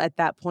feel at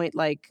that point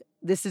like,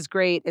 this is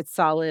great, it's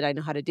solid, I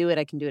know how to do it,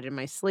 I can do it in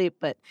my sleep?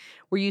 But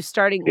were you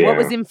starting, what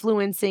was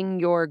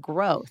influencing your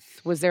growth?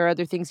 Was there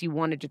other things you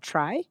wanted to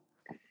try?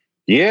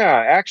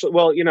 Yeah, actually,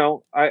 well, you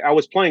know, I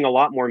was playing a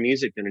lot more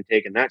music than and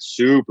taking that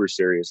super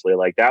seriously.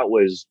 Like I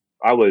was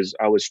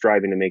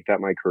striving to make that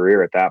my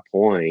career at that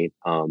point.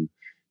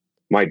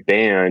 My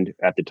band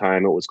at the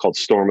time, it was called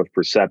Storm of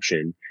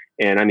Perception.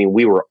 And I mean,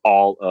 we were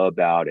all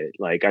about it.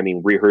 Like, I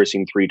mean,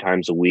 rehearsing 3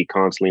 times a week,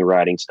 constantly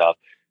writing stuff,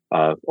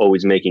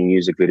 always making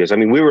music videos. I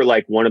mean, we were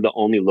like one of the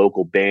only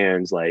local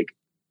bands, like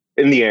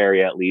in the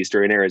area, at least,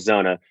 or in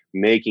Arizona,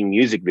 making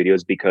music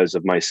videos because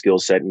of my skill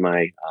set and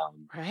my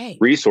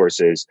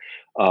resources.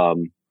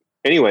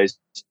 Anyways,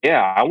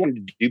 I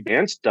wanted to do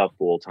band stuff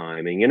full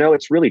time. And, you know,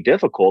 it's really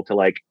difficult to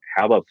like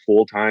have a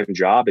full time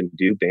job and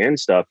do band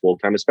stuff full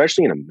time,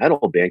 especially in a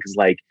metal band. Cause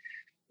like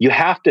you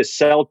have to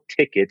sell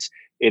tickets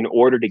in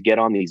order to get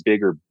on these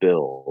bigger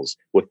bills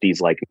with these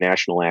like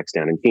national acts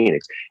down in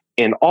Phoenix.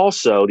 And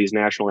also these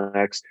national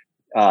acts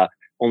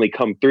only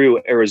come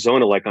through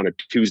Arizona like on a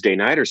Tuesday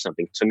night or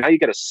something. So now you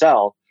got to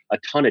sell a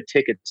ton of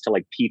tickets to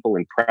like people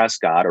in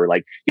Prescott or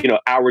like, you know,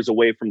 hours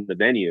away from the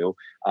venue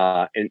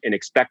and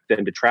expect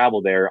them to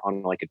travel there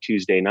on like a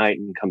Tuesday night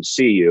and come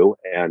see you.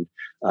 And,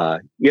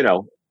 you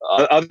know,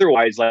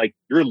 otherwise, like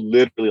you're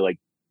literally like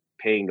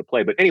paying to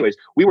play. But anyways,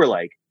 we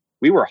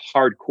were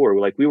hardcore.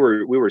 Like we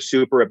were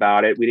super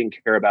about it. We didn't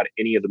care about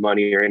any of the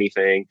money or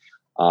anything.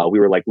 We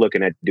were like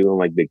looking at doing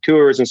like big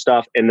tours and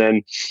stuff. And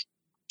then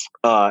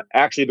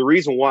actually the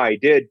reason why I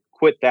did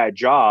quit that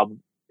job,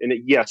 and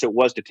yes, it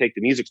was to take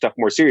the music stuff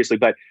more seriously,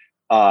 but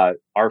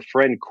our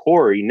friend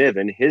Corey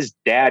Niven, his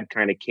dad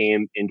kind of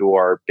came into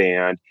our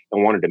band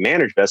and wanted to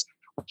manage us.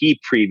 He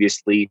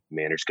previously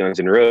managed Guns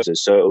N'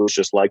 Roses. So it was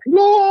just like,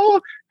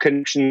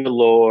 connection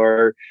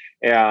galore.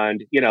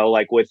 And, you know,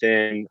 like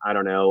within, I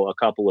don't know, a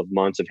couple of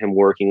months of him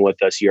working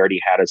with us, he already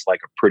had us like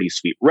a pretty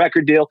sweet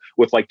record deal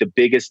with like the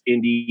biggest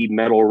indie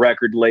metal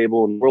record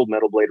label in the world,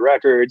 Metal Blade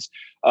Records.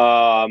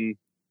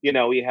 You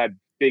know, he had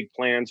big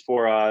plans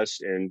for us,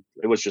 and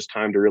it was just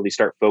time to really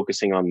start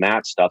focusing on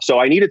that stuff. So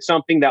I needed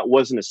something that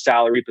wasn't a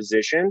salary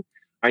position.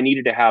 I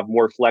needed to have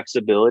more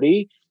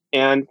flexibility.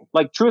 And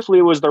like, truthfully,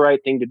 it was the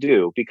right thing to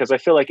do, because I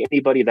feel like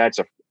anybody that's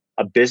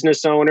a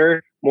business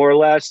owner, more or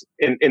less,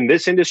 in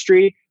this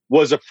industry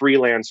was a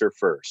freelancer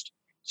first.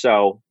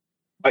 So,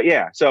 but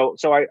yeah, so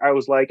I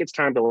was like, it's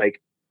time to like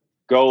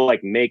go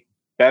like make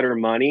better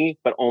money,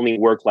 but only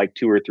work like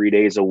 2 or 3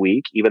 days a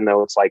week, even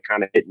though it's like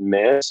kind of hit and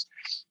miss.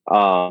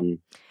 But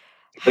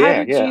How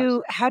yeah, did yeah,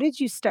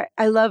 you start?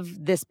 I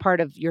love this part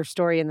of your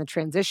story and the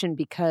transition,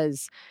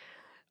 because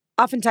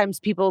oftentimes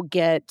people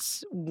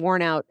get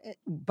worn out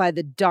by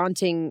the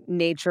daunting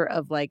nature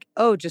of like,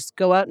 oh, just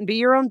go out and be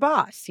your own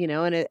boss,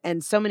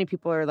 and so many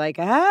people are like,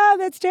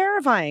 that's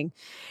terrifying.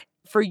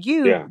 For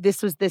you, yeah.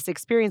 this was this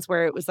experience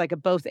where it was like a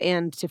both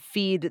and, to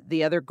feed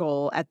the other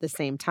goal at the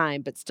same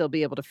time, but still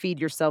be able to feed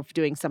yourself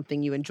doing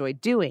something you enjoy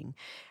doing.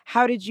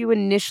 How did you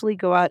initially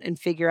go out and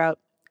figure out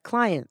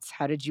clients?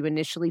 How did you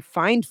initially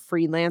find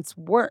freelance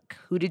work?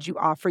 Who did you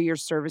offer your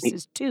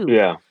services to?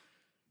 Yeah.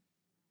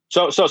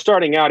 So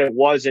starting out, it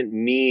wasn't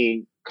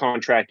me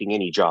contracting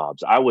any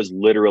jobs. I was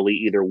literally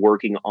either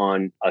working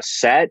on a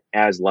set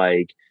as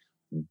like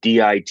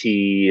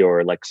DIT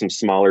or like some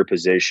smaller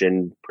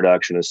position,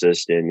 production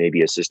assistant,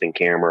 maybe assistant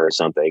camera or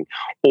something,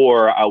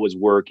 or I was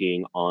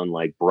working on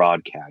like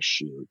broadcast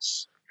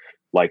shoots,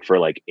 like for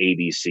like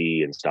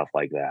ABC and stuff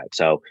like that.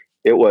 So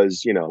it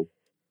was,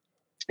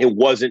 it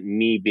wasn't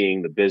me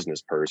being the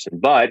business person,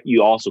 but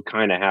you also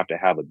kind of have to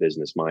have a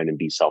business mind and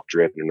be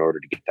self-driven in order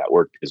to get that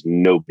work, because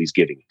nobody's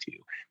giving it to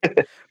you.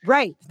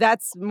 Right.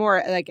 That's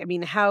more like, I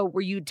mean, how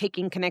were you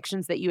taking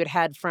connections that you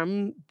had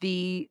from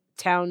the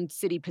town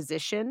city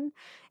position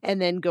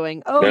and then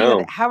going, oh yeah,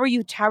 No. how are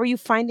you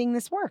finding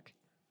this work?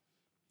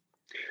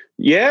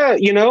 Yeah,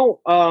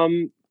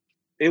 it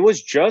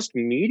was just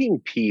meeting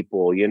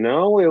people,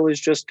 it was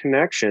just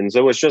connections.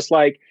 It was just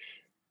like,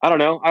 I don't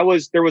know.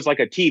 There was like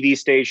a TV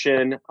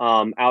station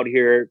out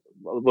here,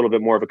 a little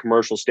bit more of a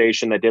commercial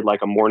station that did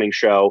like a morning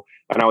show,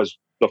 and I was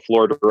the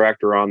floor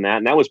director on that,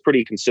 and that was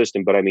pretty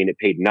consistent. But I mean, it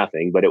paid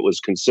nothing, but it was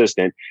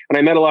consistent, and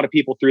I met a lot of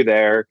people through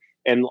there,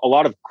 and a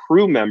lot of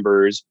crew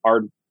members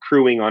are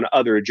crewing on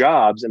other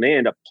jobs, and they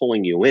end up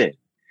pulling you in,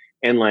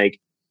 and like.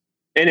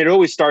 And it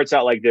always starts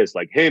out like this,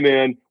 like, hey,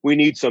 man, we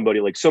need somebody,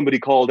 like somebody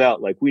called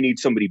out, like we need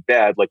somebody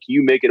bad. Like, can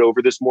you make it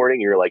over this morning?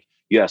 And you're like,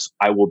 yes,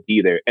 I will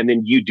be there. And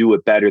then you do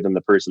it better than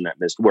the person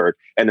that missed work.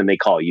 And then they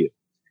call you.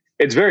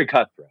 It's very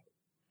cutthroat.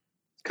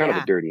 It's kind of a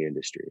Yeah. dirty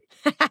industry.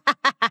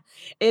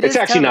 It It's is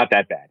actually total. not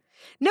that bad.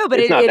 No, but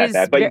It's not it that is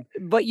bad. But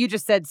what you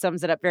just said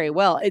sums it up very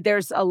well.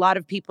 There's a lot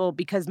of people,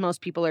 because most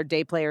people are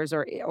day players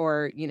or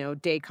day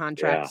yeah,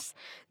 contracts,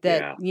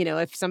 that, yeah,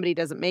 if somebody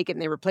doesn't make it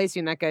and they replace you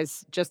and that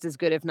guy's just as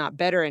good, if not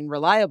better and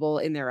reliable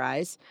in their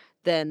eyes,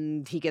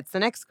 then he gets the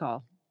next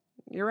call.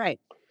 You're right.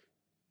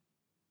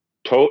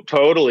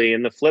 totally.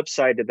 And the flip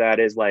side to that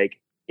is like,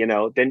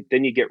 then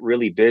you get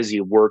really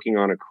busy working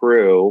on a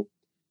crew.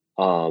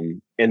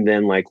 And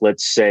then like,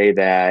 let's say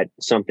that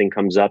something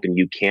comes up and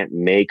you can't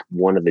make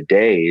one of the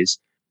days,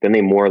 then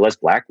they more or less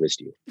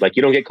blacklist you. Like,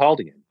 you don't get called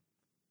again.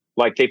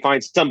 Like, they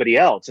find somebody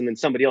else, and then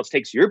somebody else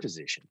takes your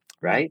position.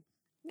 Right.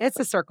 It's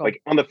a circle.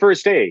 Like on the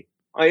first day.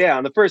 Oh yeah.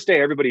 On the first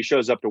day, everybody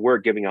shows up to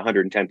work giving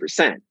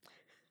 110%.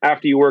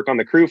 After you work on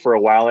the crew for a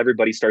while,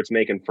 everybody starts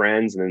making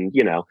friends, and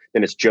then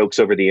it's jokes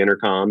over the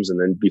intercoms. And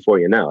then before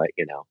you know it,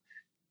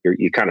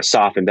 you kind of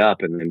softened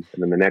up, and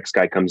then the next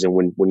guy comes in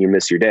when you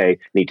miss your day, and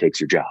he takes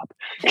your job.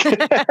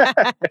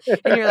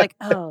 And you're like,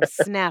 oh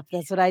snap,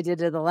 that's what I did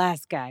to the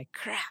last guy.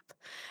 Crap.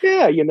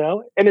 Yeah, and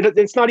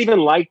it's not even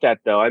like that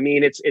though. I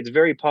mean, it's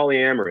very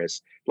polyamorous.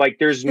 Like,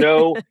 there's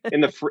no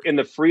in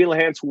the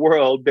freelance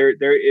world,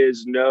 there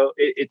is no.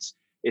 It's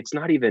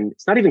not even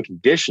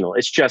conditional.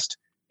 It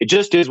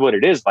just is what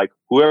it is. Like,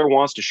 whoever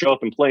wants to show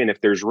up and play, and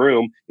if there's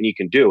room and you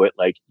can do it,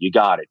 like, you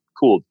got it.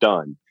 Cool,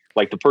 done.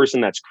 Like, the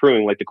person that's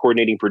crewing, like the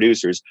coordinating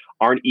producers,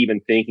 aren't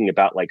even thinking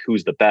about like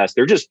who's the best.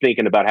 They're just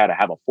thinking about how to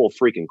have a full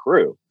freaking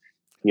crew.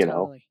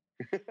 Totally.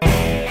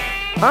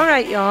 All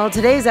right, y'all.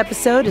 Today's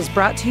episode is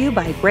brought to you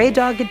by Grey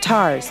Dog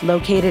Guitars,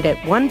 located at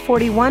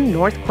 141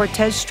 North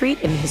Cortez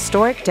Street in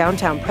historic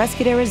downtown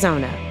Prescott,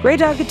 Arizona. Grey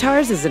Dog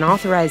Guitars is an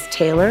authorized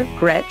tailor,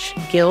 Gretsch,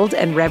 Guild,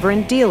 and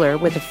Reverend dealer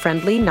with a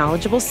friendly,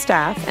 knowledgeable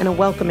staff and a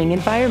welcoming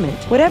environment.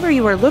 Whatever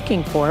you are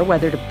looking for,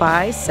 whether to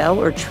buy, sell,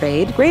 or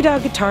trade, Grey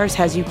Dog Guitars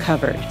has you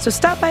covered. So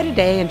stop by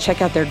today and check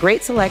out their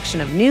great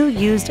selection of new,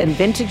 used, and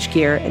vintage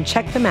gear, and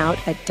check them out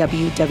at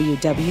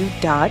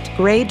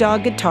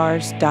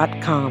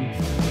www.greydogguitars.com.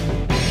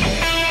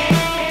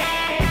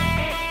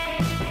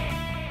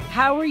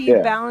 How are you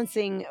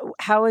balancing?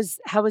 How is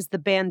the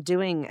band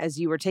doing as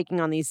you were taking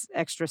on these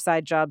extra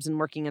side jobs and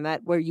working in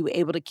that? Were you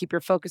able to keep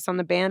your focus on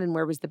the band, and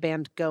where was the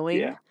band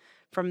going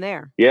from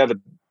there? Yeah, The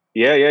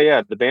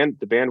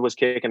band was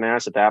kicking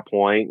ass at that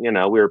point. We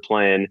were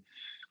playing.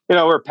 We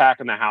were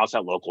packing the house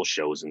at local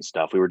shows and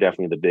stuff. We were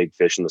definitely the big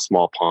fish in the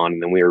small pond,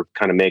 and then we were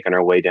kind of making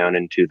our way down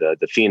into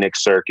the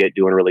Phoenix circuit,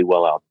 doing really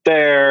well out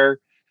there.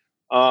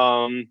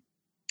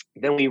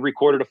 Then we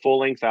recorded a full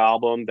length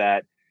album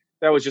that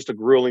that was just a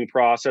grueling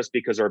process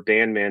because our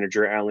band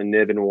manager, Alan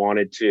Niven,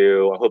 wanted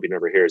to, I hope he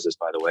never hears this,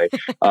 by the way,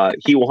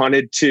 he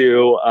wanted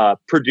to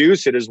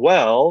produce it as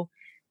well.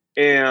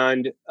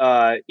 And,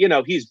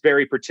 he's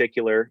very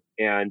particular.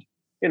 And,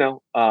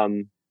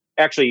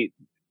 actually,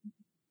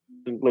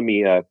 let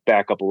me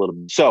back up a little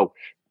bit. So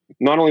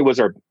not only was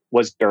our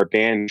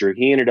band manager,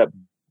 he ended up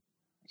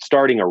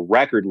starting a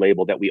record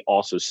label that we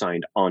also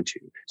signed onto.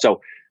 So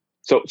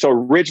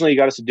originally he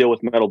got us to deal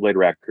with Metal Blade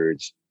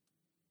Records.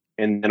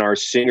 And then our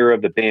singer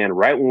of the band,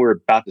 right when we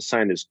were about to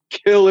sign this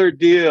killer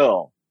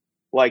deal,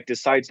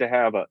 decides to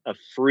have a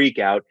freak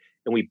out.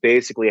 And we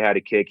basically had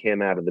to kick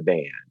him out of the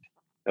band.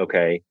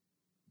 Okay.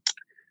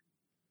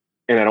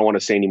 And I don't want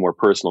to say any more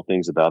personal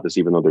things about this,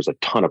 even though there's a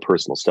ton of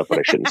personal stuff that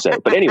I shouldn't say.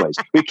 But anyways,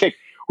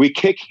 we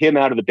kick him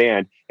out of the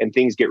band and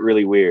things get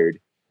really weird.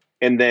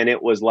 And then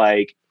it was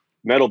like,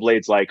 Metal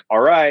Blade's like, all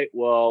right,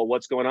 well,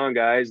 what's going on,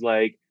 guys?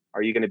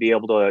 Are you going to be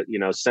able to,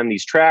 send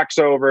these tracks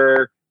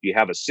over? You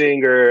have a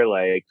singer,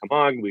 come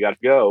on, we got to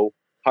go.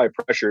 High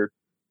pressure.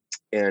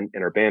 And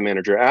our band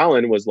manager,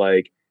 Alan, was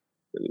like,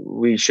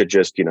 we should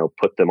just,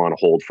 put them on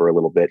hold for a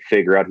little bit,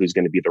 figure out who's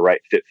going to be the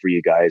right fit for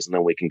you guys. And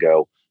then we can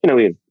go,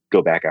 we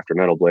go back after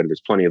Metal Blade.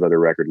 There's plenty of other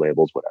record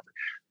labels, whatever.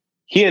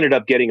 He ended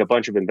up getting a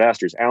bunch of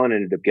investors. Alan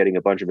ended up getting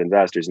a bunch of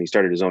investors and he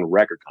started his own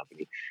record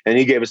company. And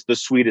he gave us the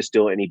sweetest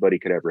deal anybody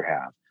could ever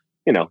have,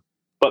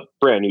 but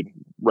brand new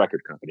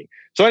record company.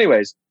 So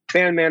anyways,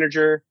 band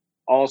manager,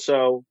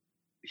 also,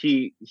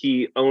 he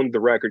owned the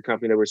record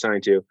company that we're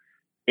signed to,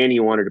 and he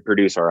wanted to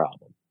produce our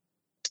album.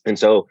 And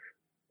so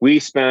we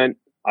spent,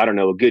 I don't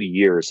know, a good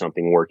year or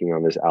something working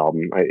on this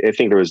album. I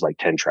think there was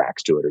 10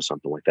 tracks to it or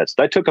something like that. So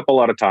that took up a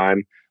lot of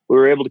time. We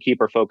were able to keep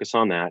our focus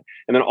on that.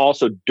 And then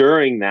also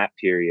during that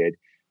period,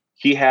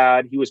 he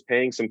was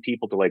paying some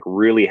people to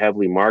really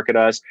heavily market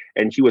us.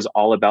 And he was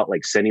all about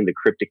sending the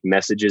cryptic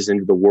messages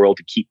into the world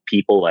to keep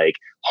people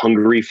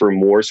hungry for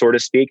more, so to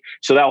speak.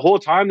 So that whole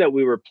time that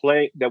we were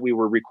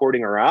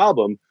recording our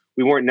album,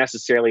 we weren't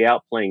necessarily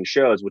out playing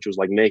shows, which was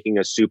making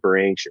us super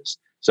anxious.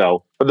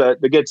 So the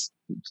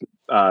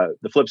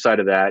flip side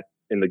of that,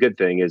 and the good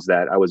thing is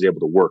that I was able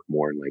to work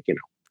more and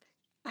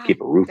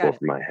keep a roof over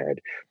my head.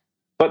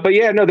 But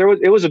yeah, no,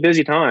 it was a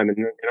busy time, and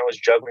I was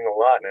juggling a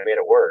lot, and I made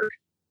it work.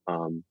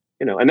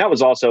 And that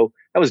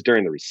was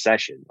during the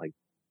recession.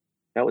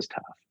 That was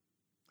tough.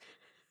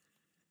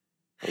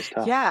 That was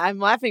tough. Yeah, I'm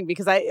laughing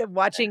because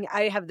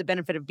I have the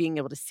benefit of being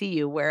able to see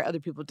you where other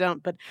people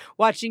don't, but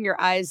watching your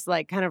eyes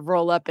kind of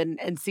roll up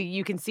and see,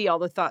 you can see all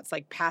the thoughts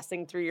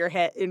passing through your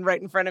head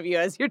right in front of you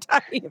as you're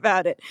talking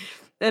about it.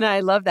 And I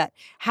love that.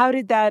 How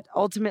did that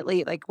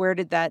ultimately, where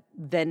did that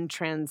then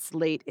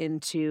translate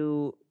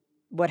into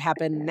what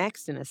happened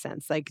next, in a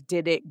sense?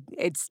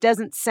 It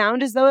doesn't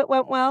sound as though it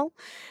went well,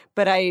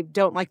 but I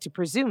don't like to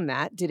presume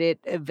that. Did it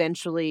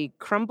eventually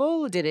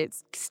crumble? Did it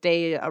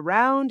stay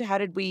around? How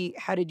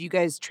did you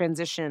guys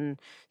transition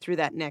through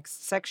that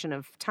next section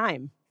of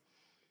time?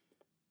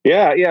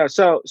 Yeah.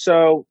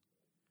 So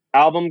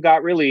album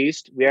got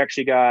released. We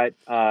actually got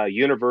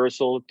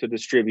Universal to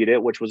distribute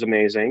it, which was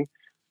amazing.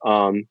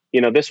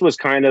 This was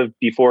kind of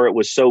before it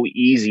was so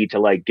easy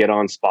to get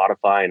on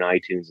Spotify and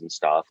iTunes and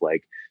stuff.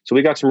 So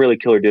we got some really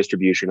killer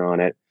distribution on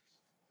it.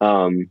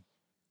 And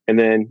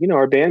then,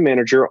 our band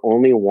manager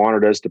only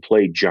wanted us to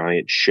play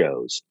giant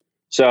shows.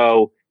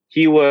 So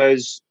he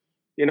was,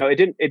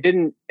 it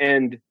didn't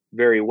end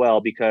very well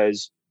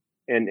because,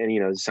 and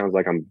it sounds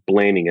like I'm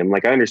blaming him. I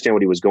understand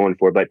what he was going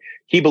for, but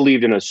he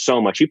believed in us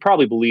so much. He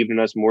probably believed in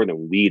us more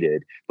than we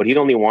did, but he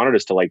only wanted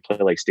us to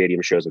play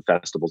stadium shows and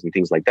festivals and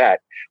things like that,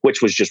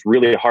 which was just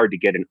really hard to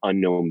get an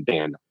unknown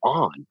band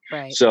on.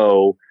 Right.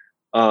 So,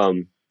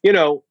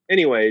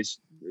 anyways,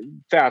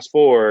 fast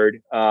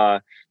forward,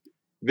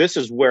 this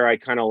is where I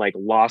kind of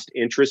lost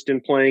interest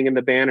in playing in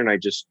the band. And I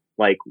just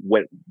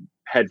went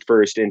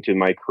headfirst into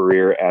my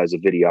career as a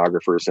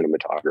videographer,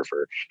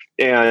 cinematographer.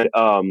 And,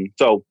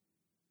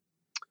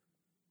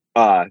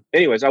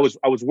 anyways, I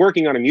was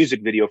working on a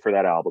music video for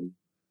that album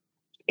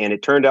and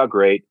it turned out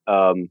great.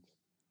 And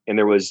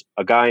there was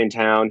a guy in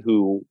town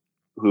who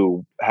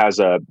has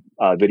a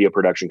video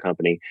production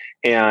company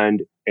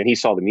and he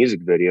saw the music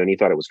video and he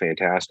thought it was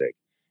fantastic.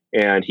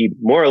 And he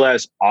more or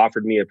less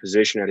offered me a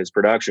position at his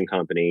production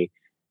company.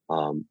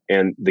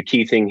 And the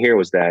key thing here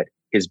was that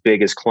his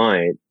biggest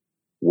client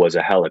was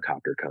a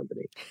helicopter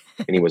company.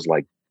 And he was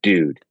like,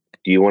 dude,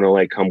 do you want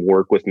to come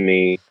work with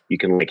me? You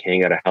can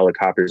hang out of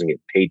helicopters and get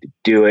paid to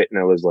do it. And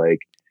I was like,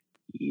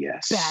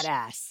 yes,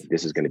 badass.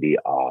 This is going to be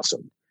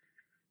awesome.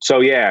 So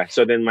yeah.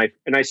 So then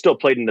I still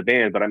played in the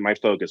band, but my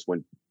focus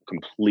went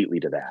completely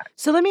to that.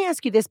 So let me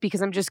ask you this,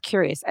 because I'm just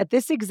curious. At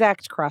this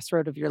exact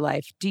crossroad of your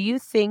life, do you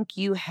think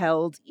you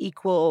held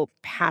equal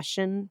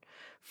passion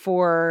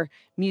for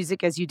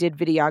music as you did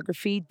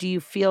videography? Do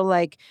you feel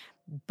like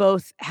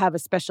both have a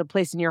special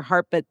place in your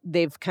heart, but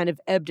they've kind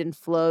of ebbed and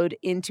flowed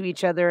into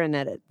each other, and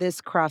that at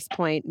this cross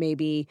point,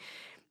 maybe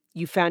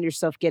you found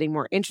yourself getting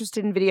more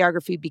interested in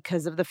videography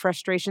because of the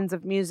frustrations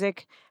of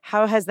music?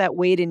 How has that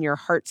weighed in your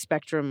heart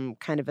spectrum,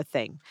 kind of a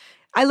thing?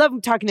 I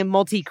love talking to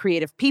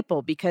multi-creative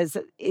people because,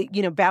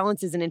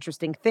 balance is an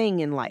interesting thing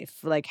in life,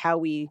 like how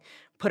we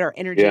put our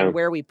energy Yeah. and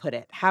where we put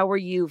it. How are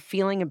you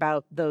feeling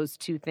about those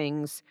two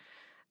things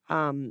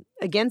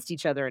against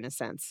each other in a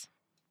sense?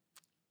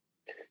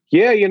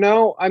 Yeah,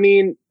 I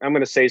mean, I'm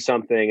going to say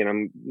something,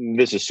 and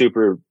this is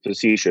super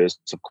facetious,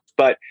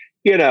 but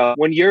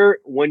when you're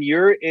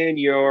in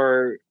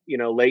your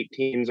late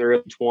teens,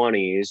 early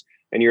 20s,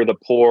 and you're the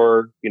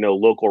poor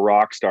local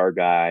rock star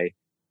guy,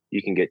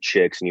 you can get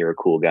chicks, and you're a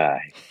cool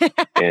guy,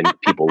 and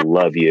people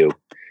love you.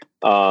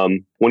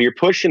 When you're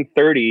pushing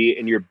 30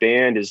 and your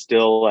band is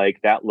still like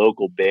that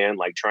local band,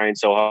 like trying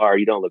so hard,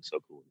 you don't look so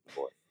cool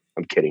anymore.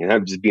 I'm kidding.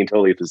 I'm just being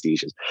totally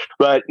facetious.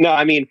 But no,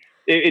 I mean,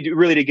 it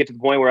really did get to the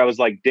point where I was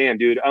like, damn,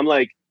 dude, I'm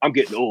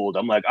getting old.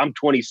 I'm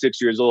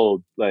 26 years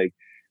old. Like,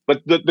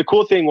 but the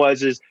cool thing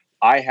is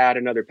I had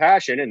another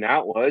passion, and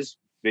that was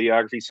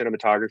videography,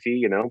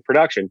 cinematography,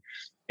 production.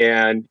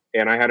 And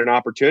I had an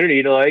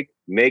opportunity to like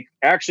make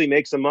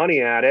some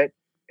money at it,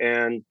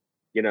 and,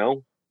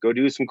 go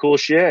do some cool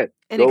shit.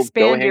 And Go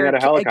hang out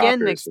of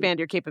helicopters. expand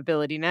your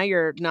capability. Now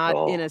you're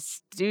not in a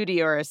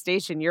studio or a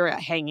station. You're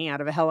hanging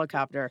out of a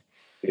helicopter.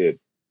 Dude,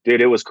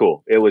 it was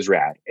cool. It was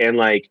rad. And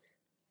like,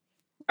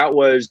 that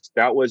was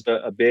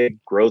a big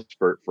growth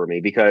spurt for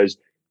me, because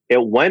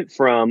it went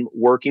from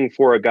working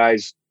for a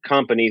guy's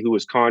company who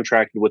was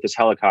contracted with this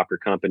helicopter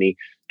company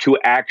to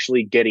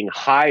actually getting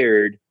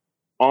hired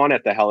on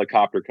at the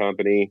helicopter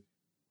company,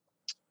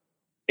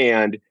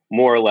 and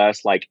more or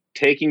less like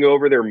taking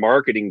over their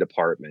marketing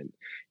department.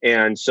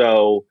 And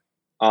so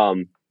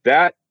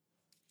that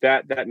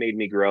made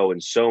me grow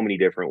in so many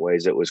different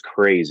ways. It was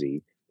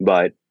crazy.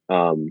 But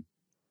and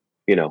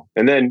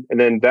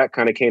then that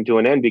kind of came to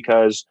an end,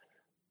 because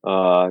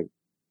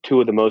two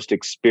of the most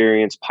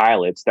experienced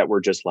pilots that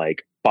were just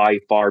like by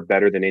far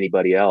better than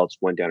anybody else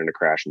went down in a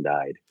crash and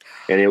died.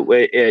 And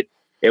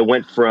it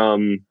went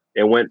from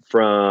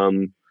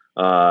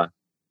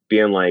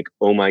being like,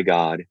 oh my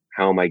God,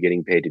 how am I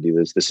getting paid to do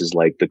this? This is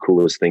like the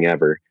coolest thing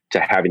ever,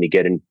 to having to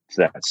get into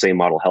that same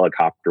model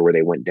helicopter where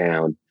they went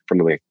down from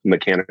a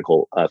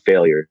mechanical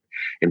failure,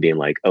 and being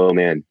like, oh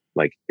man,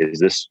 like, is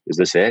this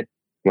it?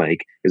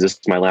 Like, is this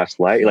my last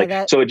flight?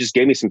 Yeah, so it just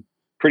gave me some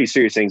pretty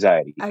serious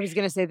anxiety. I was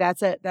going to say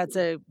that's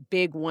a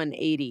big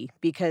 180,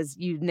 because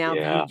you now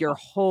view your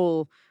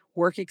whole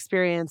work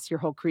experience, your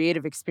whole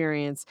creative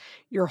experience,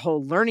 your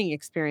whole learning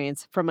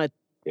experience from a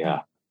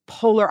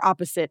polar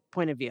opposite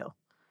point of view.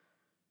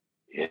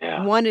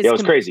 Yeah. One is it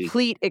was complete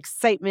crazy.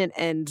 excitement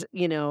and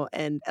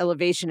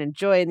elevation and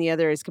joy, and the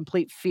other is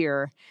complete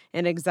fear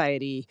and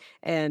anxiety.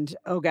 And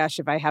oh gosh,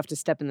 if I have to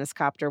step in this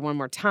copter one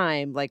more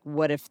time, like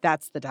what if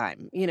that's the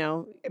time? I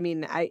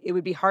mean, it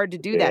would be hard to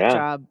do that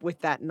job with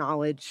that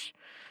knowledge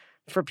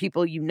for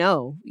people.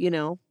 Yeah,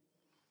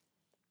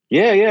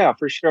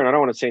 for sure. And I don't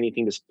want to say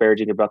anything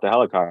disparaging about the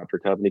helicopter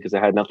company, because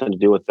it had nothing to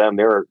do with them.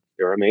 They're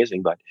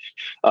amazing, but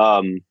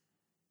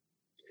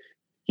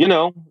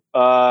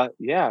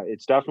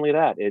it's definitely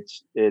that.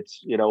 It's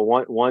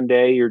one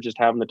day you're just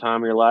having the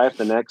time of your life.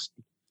 The next,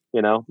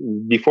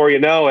 before you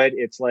know it,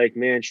 it's like,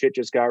 man, shit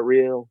just got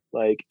real.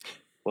 Like,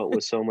 what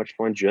was so much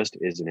fun just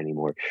isn't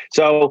anymore.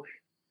 So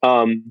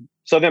then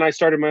I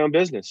started my own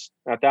business.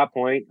 At that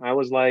point, I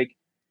was like,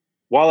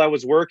 while I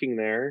was working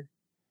there,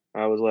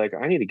 I was like,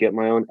 I need to get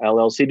my own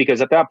LLC,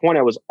 because at that point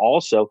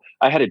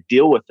I had a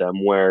deal with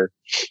them where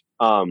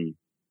I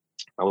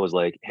was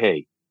like,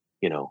 hey,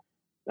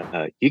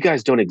 you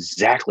guys don't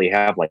exactly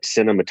have like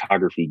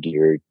cinematography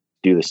gear to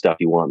do the stuff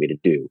you want me to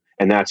do.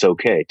 And that's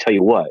okay. Tell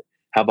you what,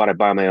 how about I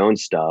buy my own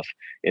stuff,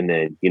 and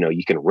then,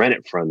 you can rent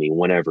it from me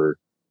whenever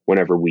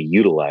we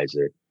utilize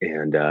it.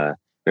 And I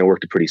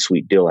worked a pretty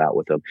sweet deal out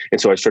with them. And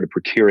so I started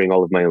procuring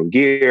all of my own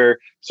gear,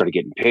 started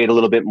getting paid a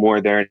little bit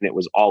more there. And it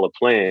was all a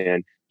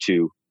plan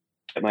to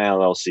get my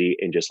LLC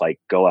and just like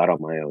go out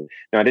on my own.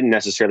 Now, I didn't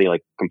necessarily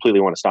like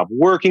completely want to stop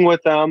working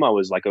with them. I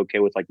was like, okay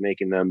with like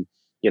making them,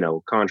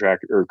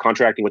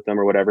 contracting with them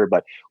or whatever,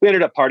 but we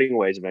ended up parting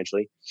ways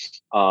eventually.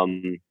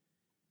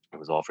 It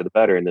was all for the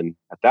better. And then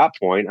at that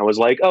point I was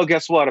like, oh,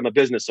 guess what? I'm a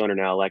business owner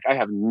now. Like, I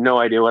have no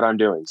idea what I'm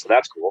doing. So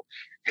that's cool.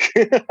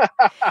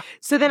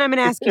 So then I'm going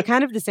to ask you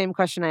kind of the same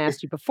question I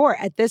asked you before.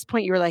 At this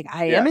point, you were like,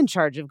 I am in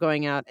charge of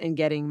going out and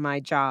getting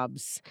my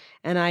jobs,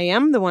 and I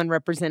am the one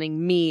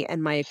representing me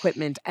and my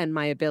equipment and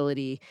my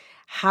ability.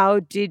 How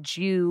did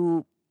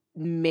you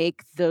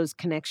make those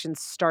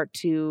connections start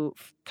to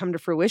come to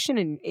fruition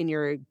in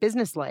your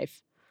business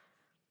life?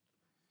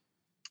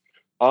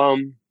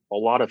 A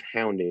lot of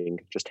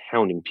just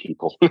hounding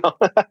people.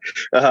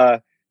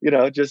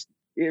 Just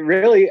it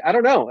really, I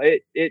don't know.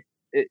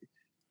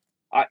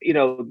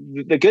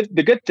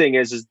 The good thing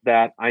is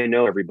that I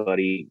know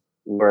everybody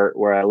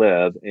where I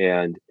live,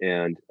 and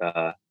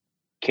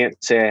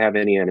can't say I have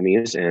any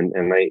enemies, and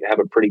I have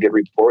a pretty good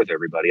rapport with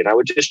everybody. And I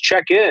would just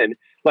check in,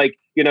 like,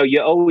 you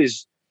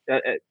always,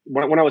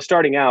 when I was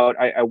starting out,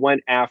 I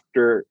went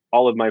after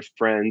all of my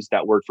friends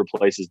that worked for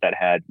places that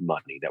had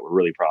money, that were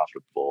really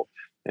profitable.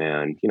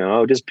 And, I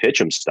would just pitch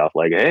them stuff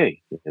like,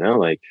 hey,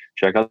 like,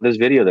 check out this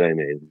video that I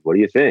made. What do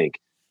you think?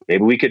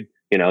 Maybe we could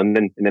and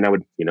then I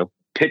would,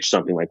 pitch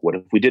something like, what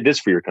if we did this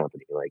for your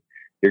company? Like,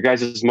 your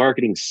guys'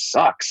 marketing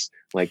sucks.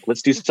 Like,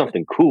 let's do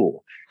something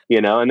cool,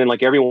 and then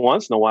like every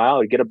once in a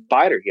while I'd get a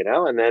biter,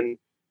 and then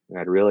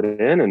I'd reel it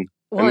in. And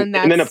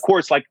then of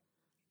course, like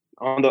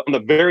on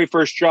the very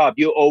first job,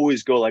 you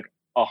always go like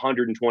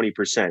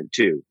 120%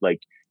 too.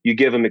 Like, you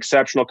give them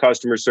exceptional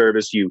customer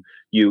service. You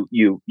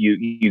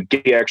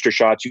get extra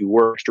shots. You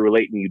work extra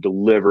late, and you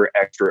deliver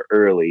extra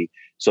early,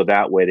 so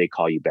that way they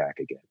call you back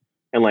again.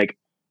 And like,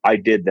 I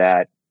did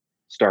that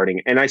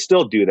starting, and I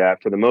still do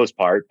that for the most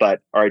part, or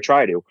I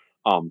try to.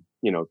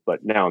 But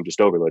now I'm just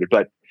overloaded.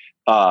 But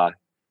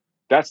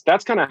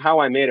that's kind of how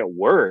I made it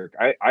work.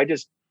 I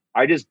just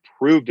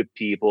proved to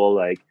people,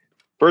 like,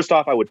 first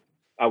off, I would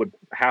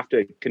have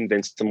to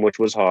convince them, which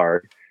was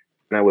hard,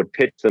 and I would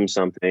pitch them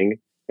something.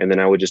 And then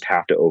I would just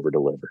have to over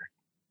deliver.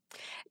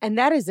 And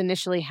that is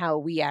initially how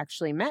we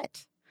actually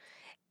met,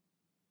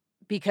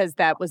 because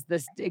that was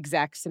the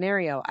exact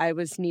scenario. I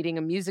was needing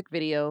a music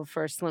video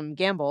for Slim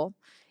Gamble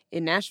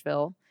in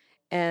Nashville,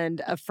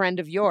 and a friend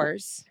of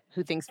yours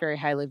who thinks very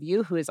highly of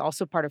you, who is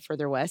also part of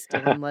Further West,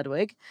 Dylan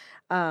Ludwig,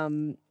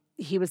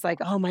 he was like,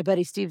 "Oh, my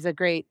buddy Steve's a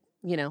great,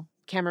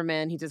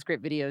 cameraman. He does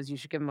great videos. You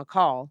should give him a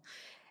call."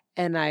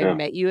 And I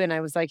met you, and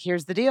I was like,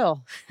 "Here's the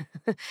deal.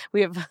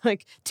 We have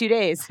like 2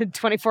 days,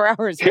 24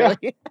 hours, really."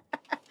 Yeah.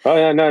 Oh,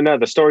 yeah, no.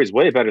 The story's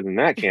way better than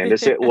that,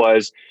 Candace. It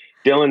was,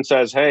 Dylan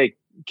says, "Hey,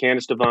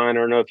 Candace Devine, I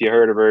don't know if you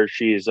heard of her.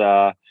 She's,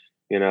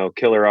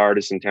 killer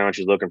artist in town.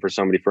 She's looking for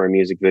somebody for a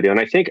music video." And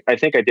I think I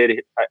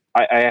did.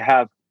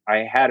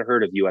 I had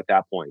heard of you at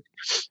that point.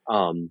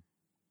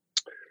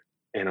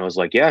 And I was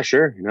like, "Yeah,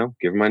 sure.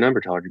 Give her my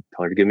number. Tell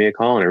her to give me a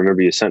call." And I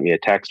remember you sent me a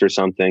text or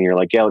something. You're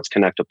like, "Yeah, let's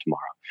connect up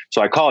tomorrow."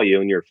 So I call you,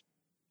 and you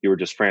were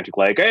just frantic,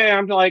 like, "Hey,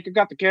 I'm like, I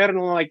got the kid, and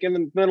I'm like in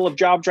the middle of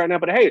jobs right now,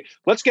 but hey,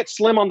 let's get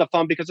Slim on the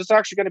phone because it's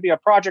actually going to be a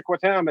project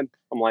with him." And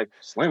I'm like,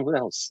 "Slim? Who the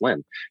hell is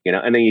Slim?"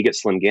 And then you get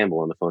Slim Gamble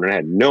on the phone, and I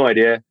had no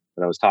idea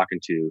that I was talking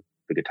to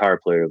the guitar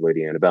player of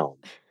Lady Antebellum.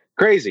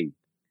 Crazy.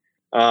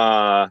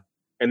 And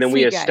then Sweet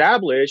we guy.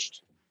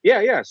 established,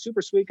 yeah,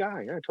 super sweet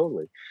guy, yeah,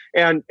 totally.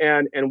 And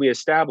we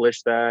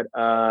established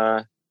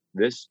that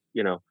this,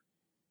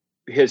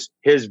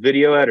 his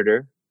video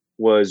editor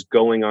was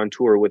going on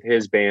tour with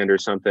his band or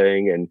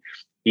something, and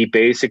he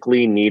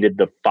basically needed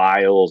the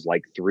files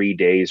like 3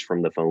 days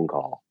from the phone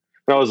call.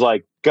 And I was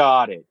like,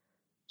 "Got it.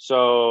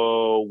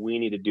 So we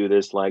need to do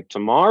this like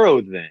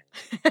tomorrow then."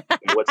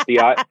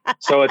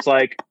 So it's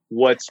like,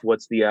 what's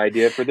the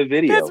idea for the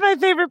video? That's my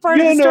favorite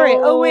part of the story.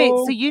 Oh, wait,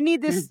 so you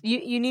need this,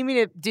 you need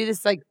me to do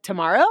this like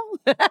tomorrow?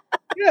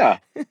 Yeah,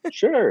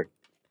 sure.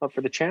 Up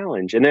for the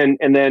challenge. And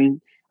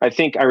then I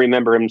think I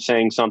remember him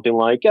saying something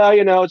like,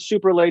 "Oh, it's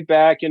super laid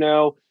back,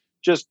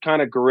 just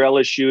kind of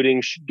guerrilla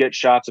shooting, get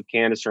shots of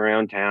Candace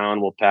around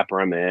town. We'll pepper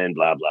them in,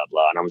 blah, blah,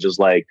 blah." And I was just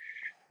like,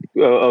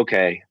 "Oh,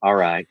 okay. All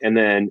right." And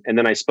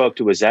then I spoke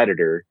to his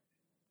editor,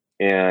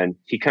 and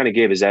he kind of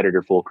gave his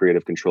editor full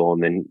creative control.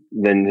 And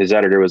then his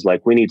editor was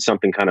like, "We need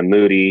something kind of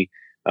moody,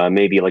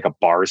 maybe like a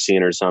bar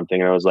scene or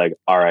something." And I was like,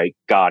 "All right,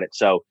 got it."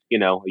 So,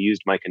 I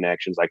used my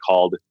connections. I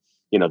called,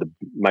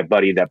 my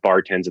buddy that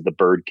bartends at the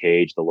Bird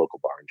Cage, the local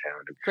bar in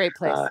town. Great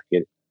place.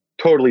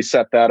 Totally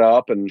set that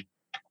up. And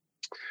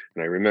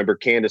I remember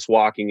Candace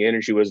walking in,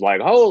 and she was like,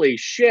 "Holy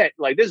shit.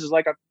 Like, this is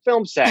like a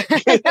film set."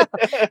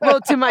 Well,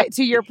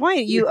 to your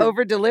point, you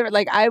over delivered.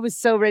 Like, I was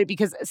so ready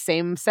because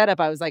same setup.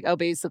 I was like, "Oh,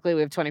 basically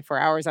we have 24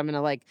 hours. I'm going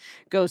to like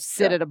go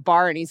sit at a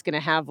bar, and he's going to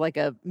have like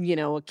a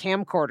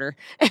camcorder."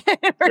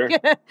 Sure.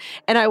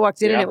 And I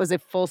walked in, and it was a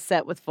full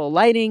set with full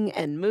lighting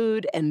and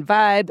mood and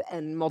vibe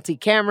and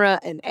multi-camera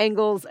and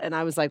angles. And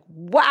I was like,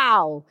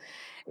 "Wow."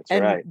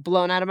 That's right.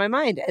 Blown out of my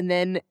mind. And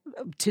then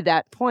to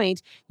that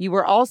point, you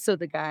were also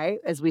the guy,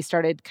 as we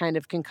started kind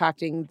of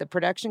concocting the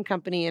production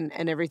company and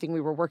everything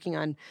we were working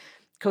on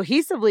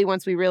cohesively,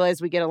 once we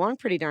realized we get along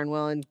pretty darn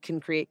well and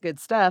can create good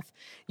stuff,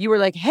 you were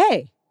like,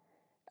 "Hey,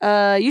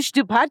 you should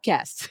do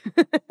podcasts."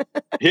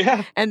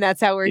 Yeah. And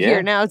that's how we're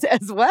here now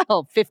as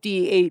well,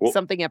 58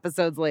 something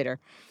episodes later.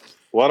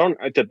 Well,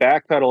 to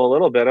backpedal a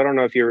little bit, I don't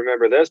know if you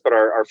remember this, but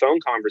our phone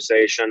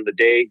conversation that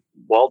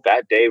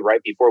day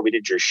right before we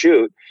did your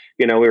shoot,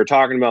 we were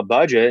talking about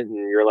budget, and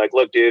you're like,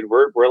 "Look, dude,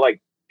 we're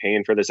like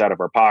paying for this out of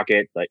our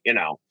pocket, like,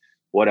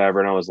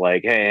 whatever." And I was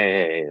like,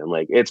 hey, I'm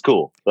like, "It's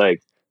cool.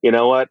 Like, you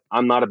know what?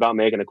 I'm not about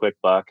making a quick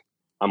buck.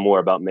 I'm more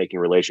about making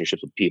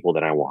relationships with people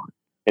that I want."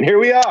 And here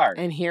we are.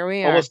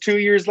 Almost 2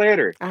 years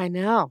later. I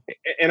know.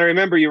 And I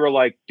remember you were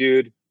like,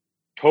 "Dude,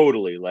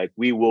 totally. Like,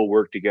 we will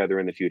work together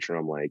in the future."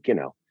 I'm like,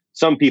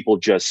 some people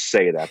just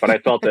say that, but I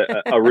felt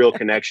a real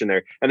connection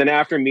there. And then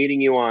after meeting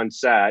you on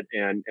set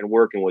and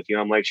working with you,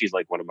 I'm like, she's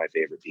like one of my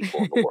favorite people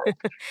in the world.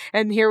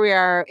 And here we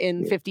are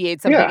in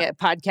 58 something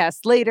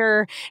podcasts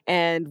later,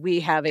 and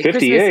we have a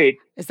 58.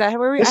 Is that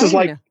where we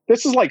are?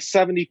 This is like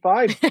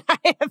 75.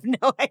 I have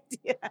no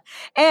idea.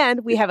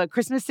 And we have a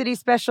Christmas City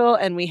special,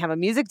 and we have a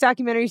music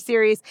documentary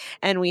series,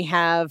 and we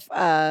have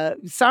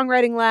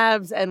songwriting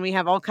labs, and we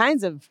have all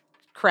kinds of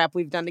crap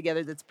we've done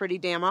together that's pretty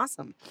damn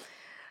awesome.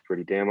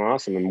 pretty damn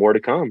awesome, and more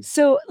to come.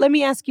 So let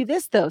me ask you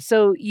this though.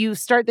 So you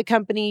start the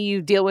company, you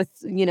deal with,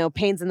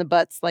 pains in the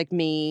butts like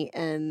me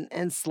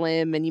and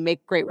Slim, and you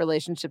make great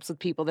relationships with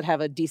people that have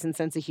a decent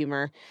sense of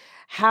humor.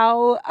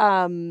 How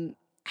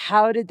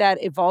how did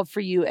that evolve for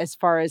you as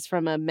far as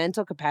from a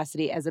mental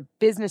capacity as a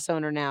business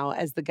owner now,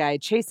 as the guy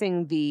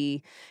chasing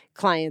the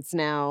clients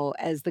now,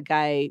 as the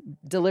guy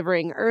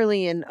delivering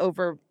early and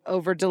over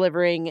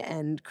delivering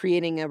and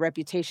creating a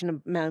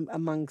reputation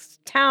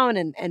amongst town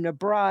and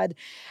abroad?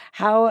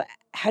 How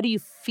how do you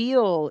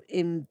feel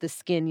in the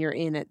skin you're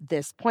in at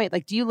this point?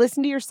 Like, do you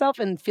listen to yourself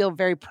and feel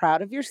very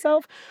proud of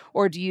yourself?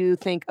 Or do you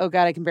think, oh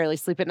God, I can barely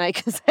sleep at night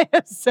because I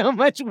have so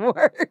much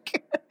work?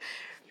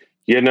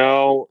 You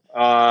know,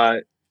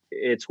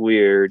 it's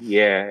weird.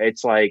 Yeah,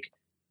 it's like,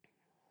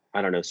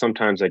 I don't know.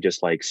 Sometimes I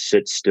just like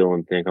sit still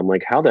and think, I'm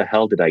like, how the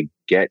hell did I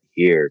get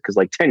here? Because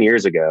like 10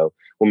 years ago,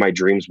 when my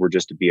dreams were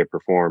just to be a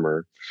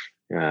performer,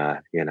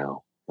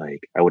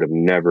 like I would have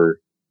never,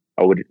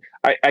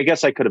 I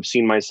guess I could have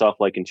seen myself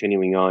like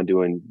continuing on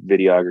doing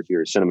videography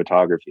or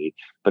cinematography,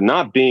 but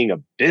not being a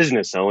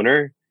business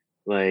owner.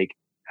 Like,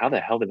 how the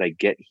hell did I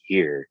get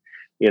here?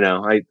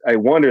 I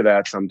wonder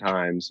that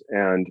sometimes.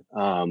 And,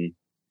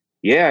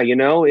 yeah,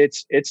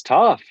 it's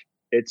tough.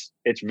 It's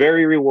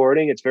very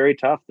rewarding. It's very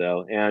tough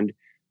though. And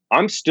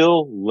I'm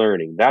still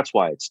learning. That's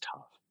why it's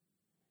tough.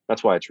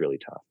 That's why it's really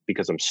tough,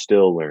 because I'm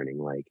still learning.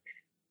 Like,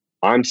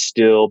 I'm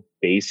still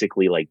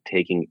basically like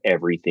taking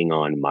everything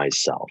on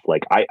myself.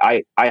 Like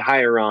I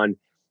hire on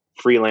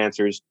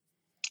freelancers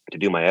to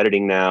do my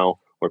editing now,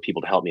 or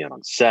people to help me out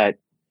on set.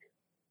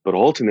 But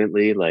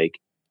ultimately, like,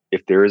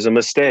 if there is a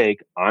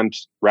mistake,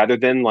 rather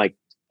than like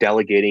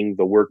delegating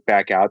the work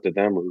back out to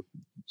them or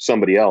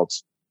somebody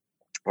else,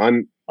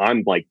 I'm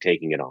like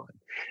taking it on.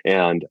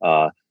 And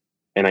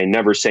I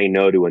never say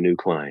no to a new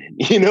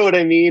client. You know what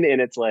I mean?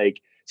 And it's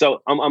like, so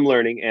I'm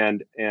learning,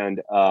 and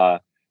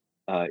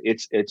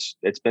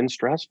it's been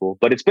stressful,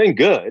 but it's been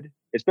good.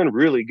 It's been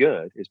really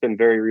good. It's been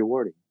very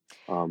rewarding.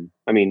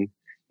 I mean,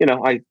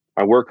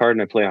 I work hard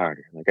and I play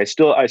harder. Like I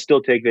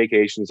still take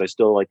vacations. I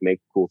still like make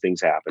cool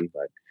things happen,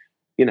 but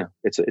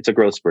it's a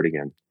growth spurt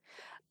again.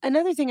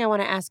 Another thing I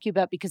want to ask you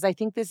about, because I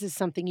think this is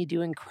something you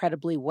do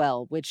incredibly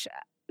well, which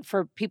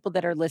for people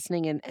that are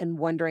listening and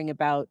wondering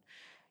about,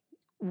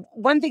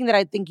 one thing that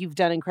I think you've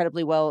done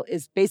incredibly well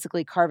is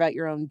basically carve out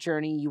your own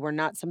journey. You were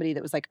not somebody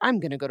that was like, I'm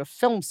going to go to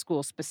film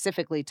school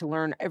specifically to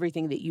learn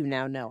everything that you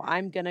now know.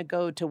 I'm going to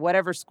go to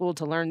whatever school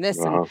to learn this.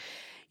 And Uh-huh.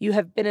 you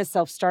have been a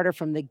self-starter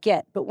from the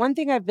get. But one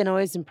thing I've been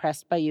always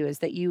impressed by you is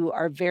that you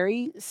are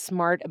very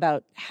smart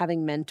about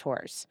having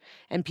mentors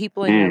and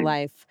people in your Mm,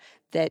 life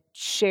that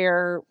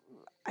share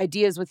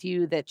ideas with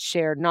you, that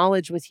share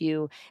knowledge with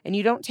you, and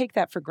you don't take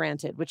that for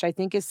granted, which I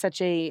think is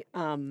such a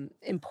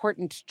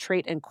important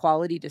trait and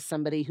quality to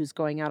somebody who's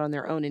going out on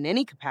their own in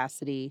any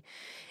capacity,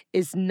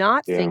 is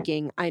not yeah.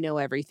 thinking, I know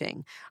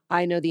everything.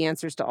 I know the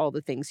answers to all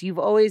the things. You've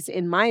always,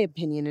 in my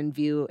opinion and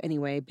view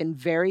anyway, been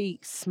very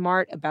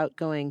smart about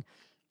going,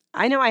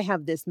 I know I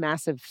have this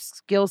massive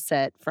skill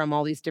set from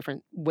all these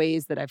different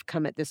ways that I've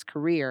come at this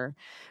career,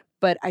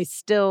 but I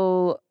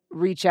still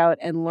reach out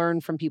and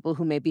learn from people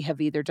who maybe have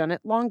either done it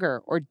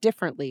longer or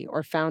differently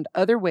or found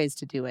other ways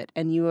to do it.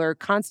 And you are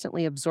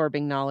constantly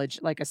absorbing knowledge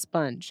like a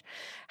sponge.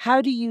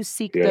 How do you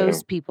seek Yeah.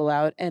 those people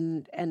out,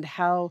 and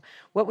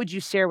what would you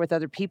share with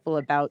other people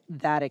about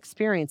that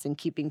experience and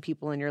keeping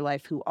people in your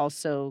life who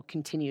also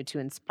continue to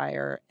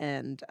inspire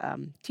and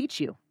teach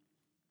you?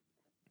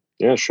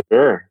 Yeah,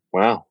 sure.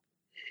 Wow.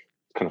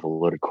 Kind of a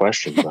loaded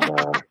question, but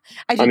I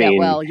I do that mean,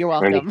 well. You're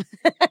I mean,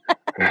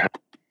 welcome.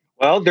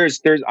 well,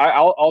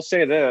 I'll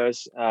say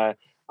this. I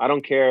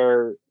don't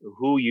care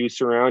who you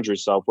surround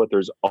yourself with.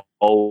 There's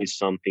always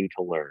something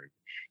to learn.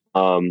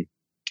 Um,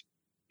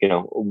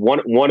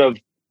 one of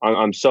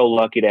I'm so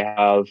lucky to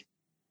have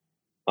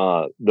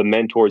the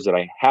mentors that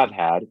I have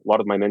had. A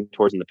lot of my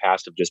mentors in the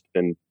past have just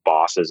been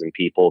bosses and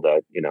people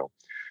that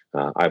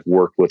I've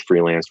worked with,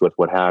 freelanced with,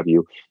 what have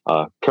you.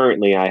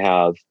 Currently, I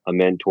have a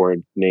mentor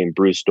named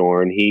Bruce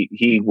Dorn.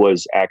 He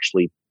was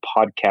actually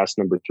podcast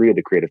number 3 of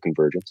the Creative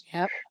Convergence,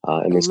 Yep.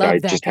 and this guy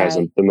Love that just has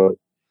guy.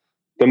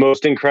 the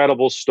most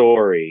incredible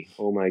story.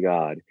 Oh my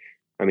God!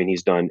 I mean,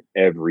 he's done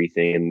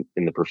everything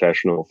in the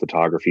professional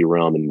photography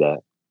realm, in the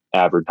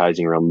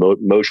advertising realm,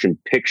 motion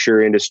picture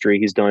industry.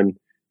 He's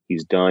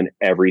done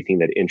everything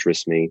that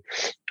interests me.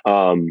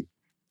 Um,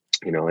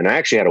 and I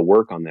actually had to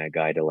work on that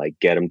guy to like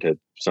get him to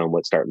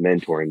somewhat start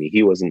mentoring me.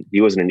 He wasn't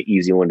an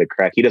easy one to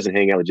crack. He doesn't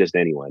hang out with just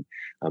anyone,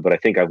 but I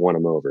think I've won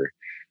him over.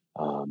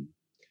 Um,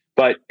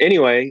 but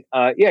anyway,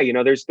 yeah,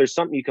 there's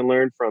something you can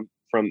learn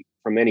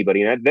from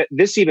anybody, and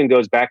this even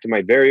goes back to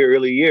my very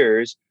early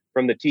years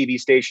from the TV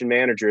station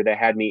manager that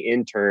had me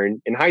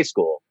intern in high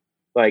school.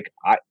 Like,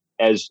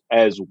 as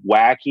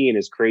wacky and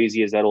as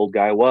crazy as that old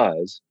guy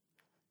was,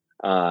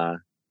 uh,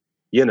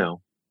 you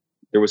know,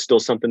 there was still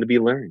something to be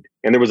learned,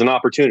 and there was an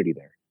opportunity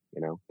there.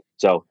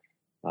 So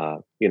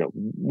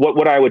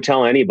what I would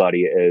tell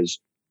anybody is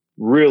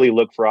really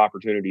look for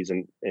opportunities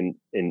in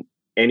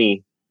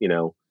any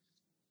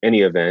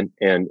any event,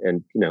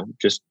 and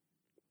just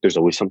there's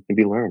always something to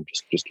be learned.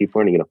 Just keep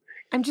learning,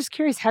 I'm just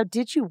curious, how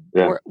did you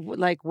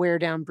wear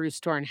down Bruce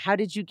Dorn? How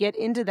did you get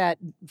into that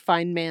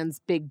fine man's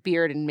big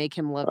beard and make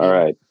him love you? All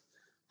right.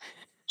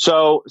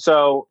 So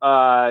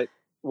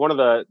one of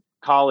the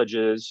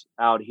colleges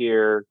out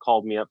here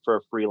called me up for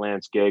a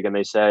freelance gig, and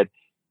they said,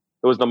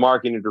 it was the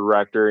marketing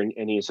director,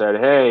 and he said,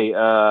 hey,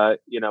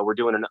 we're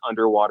doing an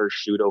underwater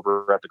shoot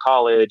over at the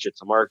college.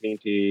 It's a marketing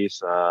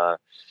piece.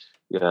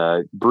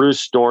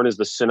 Bruce Dorn is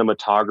the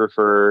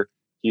cinematographer.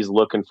 He's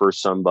looking for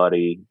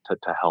somebody to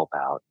help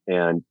out.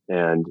 And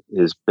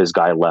his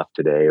guy left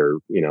today, or,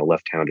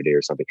 left town today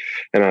or something.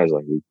 And I was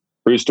like,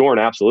 Bruce Dorn,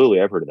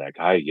 absolutely. I've heard of that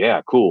guy.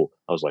 Yeah, cool.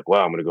 I was like,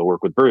 wow, I'm going to go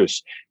work with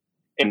Bruce.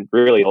 And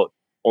really, the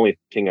only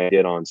thing I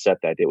did on set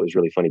that day was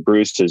really funny.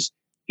 Bruce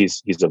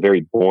he's a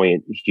very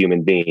buoyant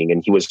human being,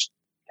 and he was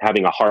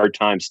having a hard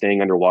time staying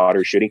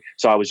underwater shooting.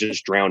 So I was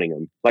just drowning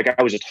him. Like,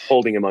 I was just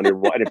holding him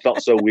underwater. And it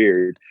felt so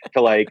weird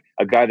to, like,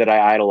 a guy that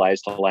I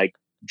idolized to, like,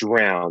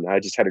 drown. I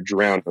just had to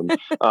drown him.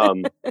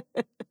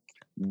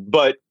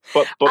 But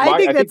I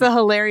think that's a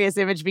hilarious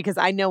image, because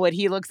I know what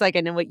he looks like.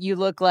 I know what you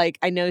look like.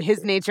 I know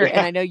his nature,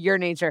 and I know your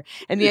nature.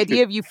 And the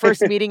idea of you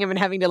first meeting him and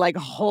having to, like,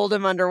 hold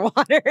him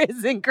underwater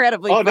is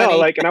incredibly funny. No,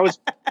 like, and I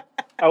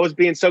was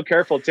being so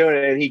careful too.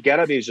 And he got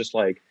up, he was just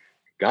like,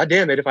 God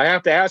damn it, if I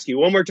have to ask you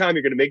one more time,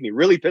 you're going to make me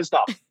really pissed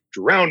off.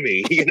 Drown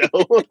me, And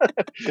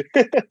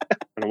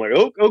I'm like,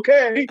 oh,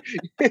 okay.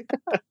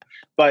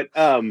 But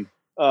so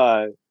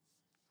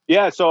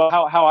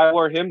how I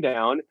wore him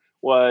down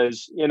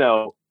was,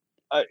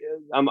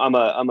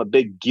 I'm a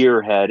big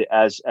gearhead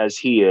as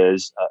he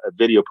is, a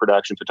video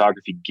production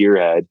photography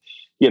gearhead,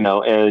 and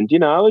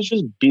I was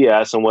just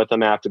BSing with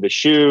him after the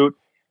shoot.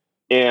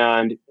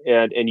 And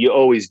you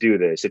always do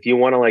this. If you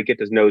want to, like, get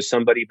to know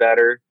somebody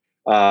better,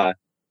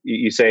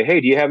 you say,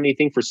 hey, do you have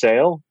anything for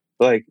sale?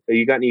 Like,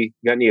 you got any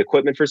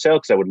equipment for sale?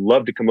 Because I would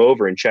love to come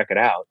over and check it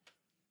out.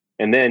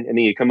 And then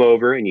you come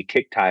over and you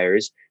kick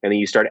tires, and then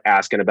you start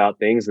asking about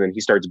things, and then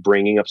he starts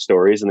bringing up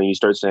stories, and then you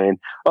start saying,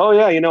 oh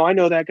yeah, I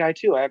know that guy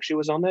too. I actually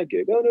was on that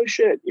gig. Oh no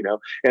shit,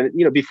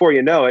 and before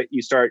you know it,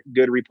 you start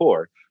good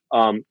rapport.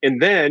 And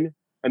then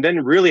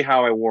really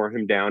how I wore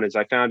him down is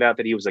I found out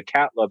that he was a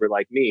cat lover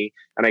like me,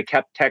 and I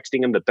kept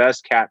texting him the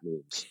best cat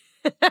memes.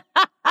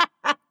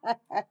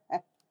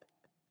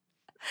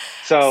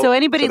 So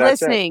anybody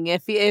listening,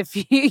 if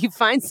you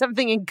find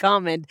something in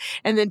common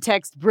and then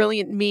text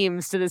brilliant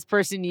memes to this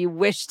person you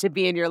wish to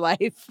be in your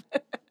life.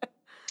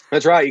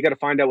 That's right. You got to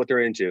find out what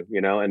they're into,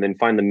 and then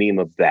find the meme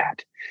of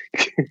that.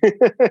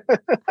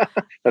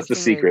 That's the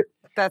secret.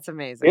 That's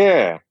amazing.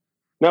 Yeah.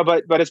 No,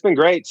 but it's been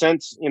great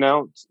since,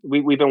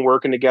 we've been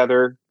working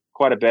together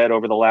quite a bit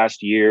over the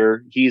last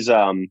year. He's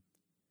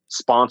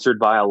sponsored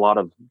by a lot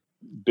of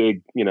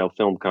big,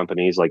 film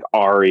companies like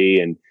Ari,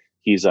 and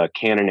he's a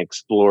Canon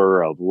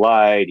Explorer of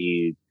Light.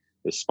 He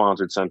is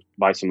sponsored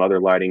by some other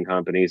lighting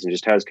companies, and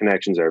just has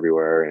connections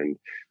everywhere. And,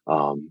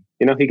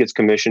 he gets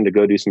commissioned to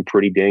go do some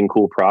pretty dang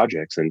cool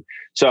projects. And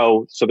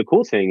so the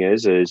cool thing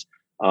is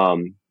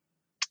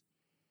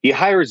he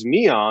hires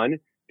me on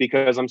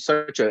because I'm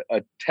such a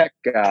tech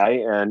guy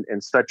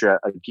and such a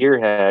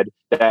gearhead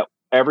that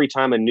every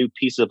time a new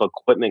piece of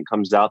equipment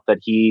comes out that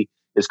he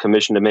is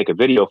commissioned to make a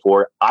video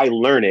for, I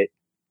learn it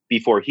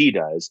before he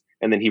does.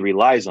 And then he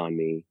relies on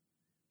me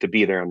to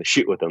be there on the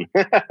shoot with him.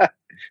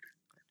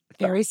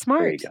 Very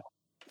smart. There you go.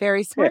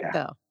 Very smart,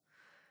 though.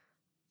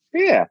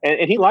 Yeah.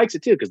 And he likes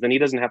it too, because then he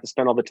doesn't have to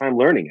spend all the time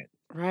learning it.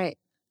 Right.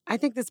 I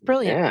think that's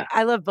brilliant. Yeah.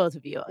 I love both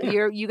of you.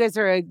 Yeah. You guys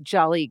are a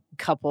jolly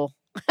couple.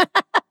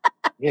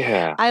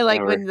 Yeah. I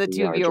like when the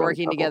two of you are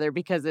working together,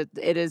 because it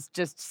is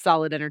just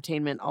solid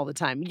entertainment all the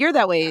time. You're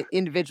that way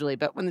individually,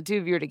 but when the two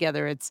of you are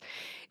together, it's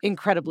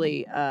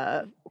incredibly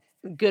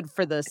good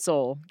for the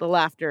soul. The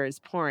laughter is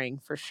pouring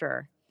for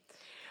sure.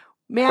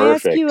 May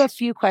Perfect. I ask you a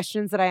few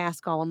questions that I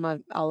ask all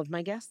of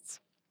my guests?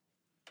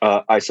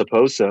 I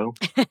suppose so.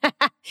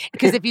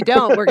 Because if you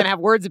don't, we're going to have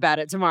words about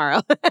it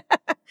tomorrow.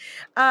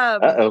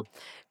 Uh-oh.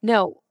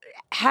 No,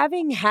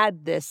 having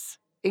had this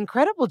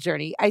incredible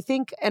journey, I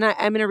think, and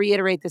I'm going to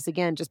reiterate this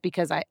again just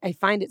because I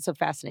find it so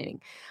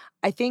fascinating.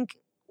 I think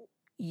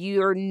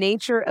your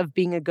nature of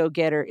being a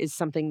go-getter is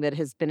something that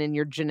has been in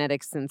your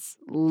genetics since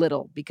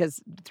little,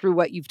 because through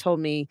what you've told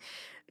me,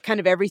 kind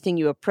of everything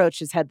you approach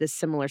has had this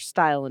similar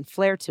style and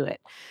flair to it.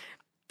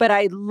 But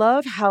I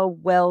love how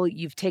well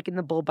you've taken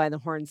the bull by the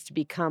horns to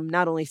become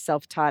not only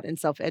self-taught and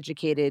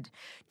self-educated,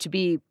 to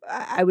be,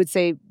 I would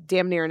say,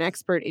 damn near an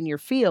expert in your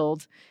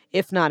field,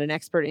 if not an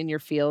expert in your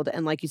field.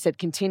 And like you said,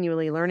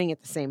 continually learning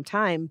at the same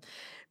time,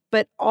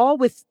 but all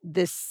with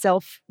this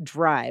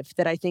self-drive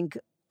that I think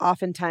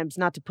oftentimes,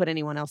 not to put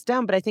anyone else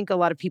down, but I think a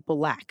lot of people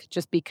lack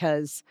just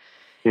because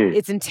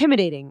it's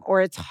intimidating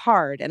or it's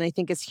hard. And I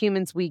think as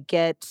humans, we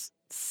get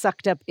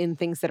sucked up in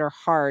things that are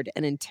hard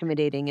and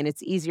intimidating, and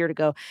it's easier to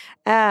go,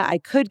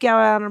 I could go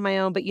out on my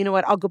own, but you know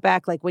what, I'll go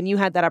back. Like when you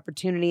had that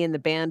opportunity in the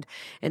band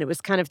and it was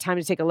kind of time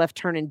to take a left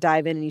turn and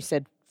dive in, and you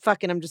said,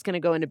 fuck it, I'm just going to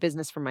go into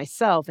business for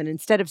myself. And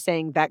instead of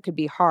saying that could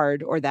be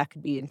hard or that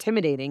could be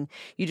intimidating,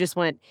 you just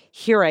went,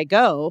 here I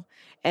go,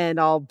 and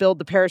I'll build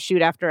the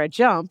parachute after I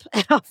jump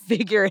and I'll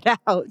figure it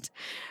out.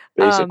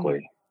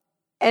 Basically.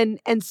 And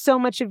so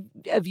much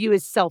of you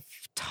is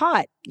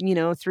self-taught,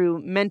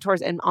 through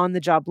mentors and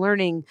on-the-job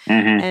learning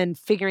and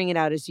figuring it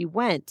out as you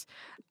went.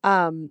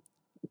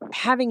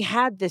 Having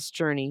had this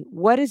journey,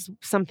 what is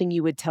something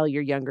you would tell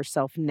your younger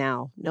self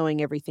now,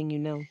 knowing everything you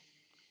know?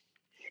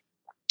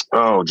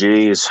 Oh,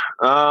 geez.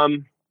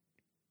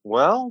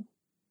 Well,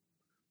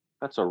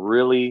 that's a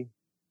really,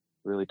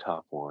 really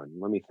tough one.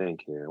 Let me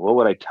think here. What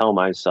would I tell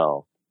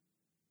myself?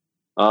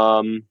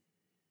 Well,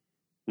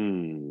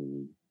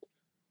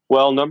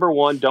 number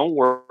one, don't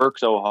work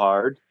so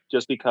hard,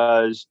 just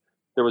because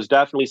there was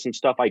definitely some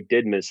stuff I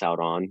did miss out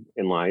on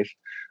in life.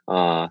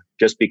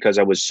 Just because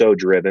I was so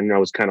driven, I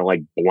was kind of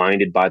like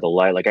blinded by the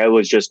light. Like I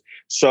was just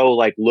so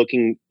like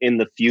looking in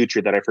the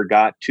future that I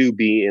forgot to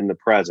be in the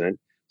present.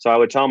 So I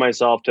would tell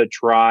myself to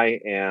try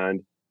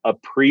and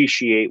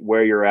appreciate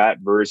where you're at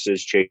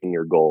versus chasing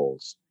your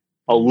goals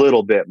a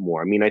little bit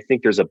more. I mean, I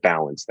think there's a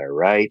balance there,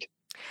 right?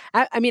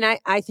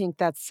 I think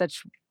that's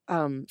such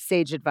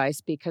sage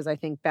advice, because I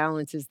think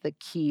balance is the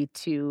key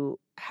to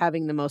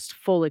having the most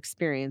full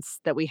experience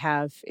that we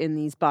have in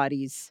these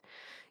bodies.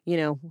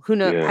 Who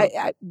knows?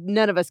 Yeah.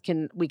 None of us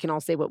we can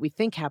all say what we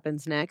think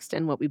happens next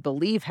and what we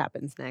believe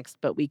happens next,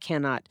 but we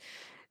cannot,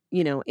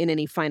 in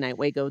any finite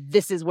way go,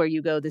 this is where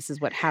you go, this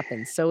is what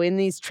happens. So in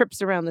these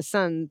trips around the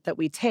sun that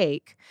we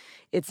take,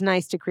 it's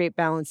nice to create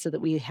balance so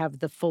that we have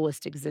the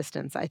fullest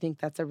existence. I think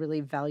that's a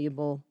really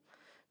valuable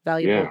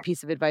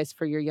piece of advice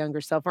for your younger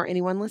self or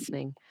anyone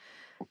listening.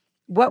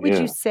 What would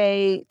you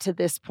say to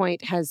this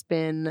point has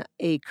been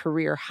a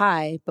career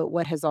high, but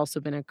what has also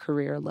been a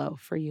career low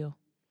for you?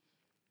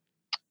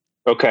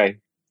 Okay.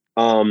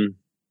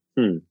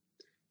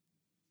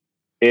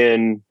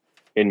 In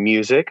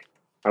music,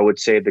 I would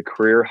say the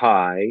career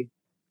high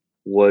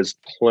was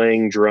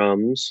playing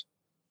drums.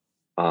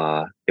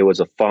 It was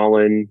a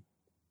Fallen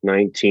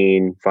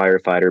 19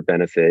 firefighter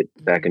benefit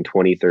back in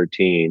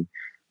 2013.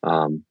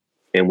 And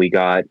we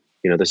got,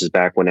 this is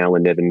back when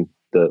Alan Niven,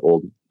 the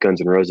old Guns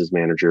N' Roses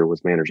manager,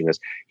 was managing us.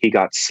 He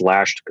got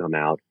Slash to come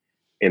out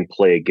and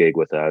play a gig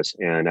with us.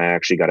 And I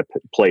actually got to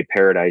play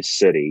Paradise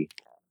City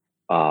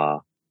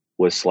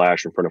with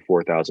Slash in front of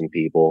 4,000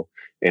 people.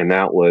 And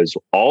that was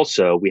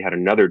also, we had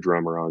another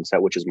drummer on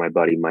set, which is my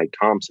buddy, Mike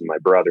Thompson, my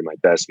brother, my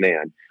best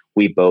man.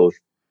 We both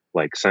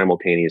like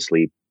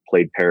simultaneously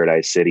played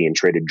Paradise City and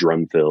traded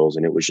drum fills.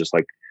 And it was just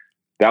like,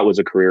 that was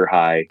a career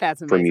high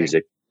for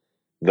music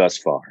thus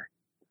far.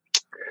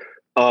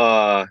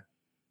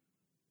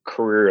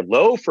 Career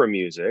low for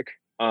music.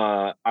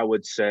 I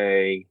would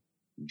say,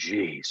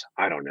 geez,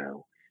 I don't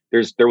know.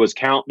 There's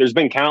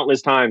been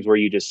countless times where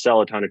you just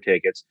sell a ton of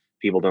tickets,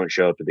 people don't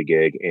show up to the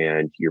gig,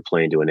 and you're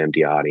playing to an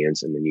empty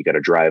audience, and then you got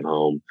to drive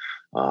home,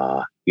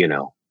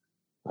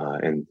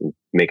 and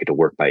make it to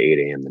work by 8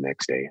 a.m. the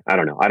next day. I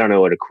don't know. I don't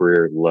know what a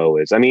career low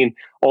is. I mean,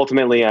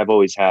 ultimately, I've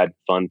always had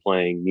fun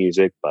playing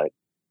music, but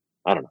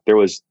I don't know.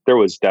 There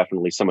was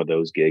definitely some of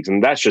those gigs,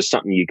 and that's just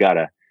something you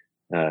gotta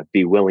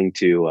be willing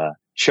to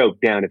choke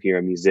down if you're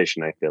a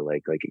musician. I feel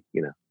like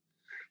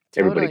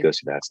everybody goes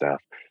through that stuff.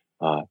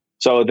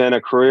 So then a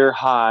career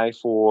high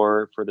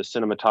for the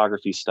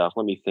cinematography stuff.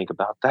 Let me think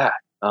about that.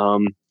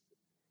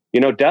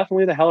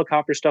 Definitely the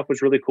helicopter stuff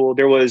was really cool.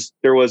 There was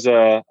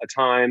a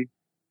time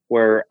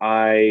where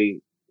I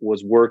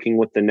was working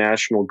with the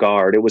National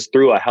Guard. It was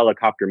through a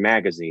helicopter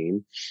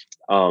magazine.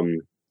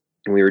 And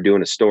we were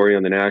doing a story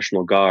on the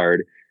National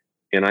Guard,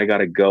 and I got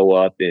to go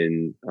up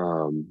in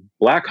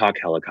Black Hawk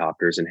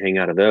helicopters and hang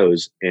out of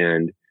those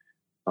and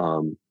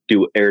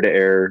do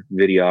air-to-air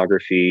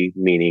videography,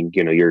 meaning,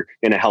 you're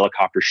in a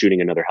helicopter shooting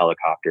another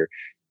helicopter.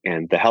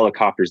 And the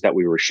helicopters that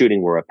we were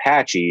shooting were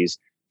Apaches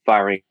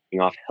firing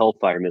off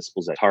Hellfire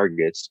missiles at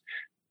targets.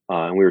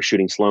 And we were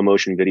shooting slow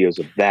motion videos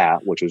of that,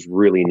 which was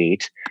really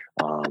neat.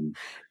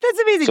 That's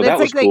amazing. So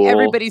that's like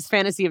everybody's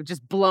fantasy of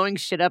just blowing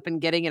shit up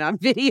and getting it on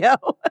video.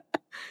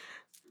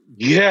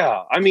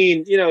 Yeah. I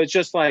mean, it's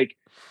just like,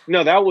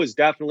 that was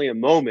definitely a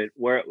moment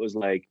where it was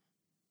like,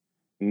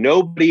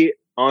 nobody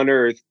on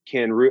earth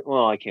can,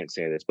 I can't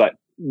say this, but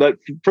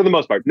for the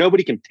most part,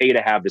 nobody can pay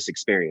to have this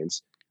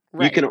experience.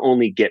 Right. You can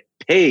only get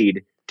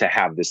paid to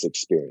have this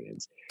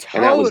experience.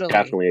 Totally. And that was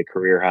definitely a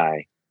career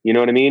high. You know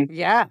what I mean?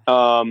 Yeah.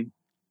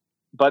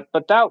 But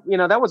that,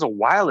 that was a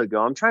while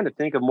ago. I'm trying to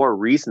think of more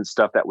recent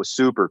stuff that was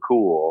super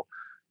cool.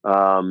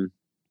 I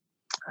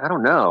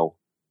don't know.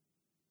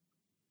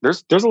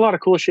 There's a lot of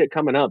cool shit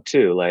coming up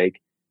too.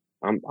 Like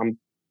I'm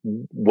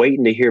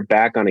waiting to hear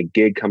back on a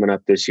gig coming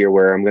up this year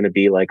where I'm going to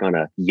be like on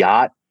a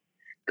yacht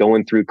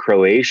going through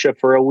Croatia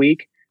for a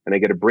week, and I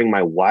got to bring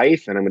my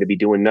wife, and I'm going to be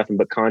doing nothing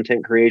but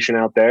content creation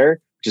out there,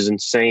 which is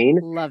insane.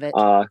 Love it.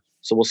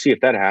 So we'll see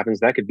if that happens.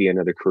 That could be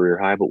another career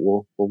high, but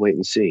we'll wait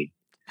and see.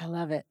 I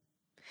love it.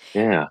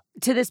 Yeah.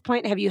 To this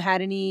point, have you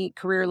had any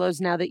career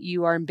lows now that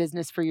you are in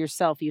business for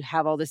yourself? You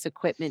have all this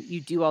equipment,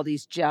 you do all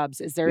these jobs.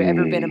 Has there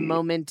ever been a Mm.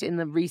 moment in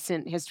the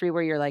recent history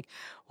where you're like,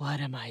 what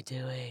am I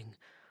doing?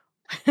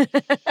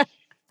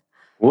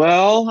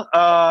 Well,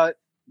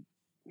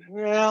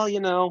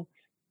 well,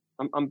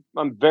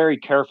 I'm very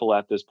careful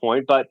at this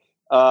point, but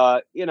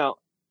you know,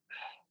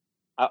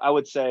 I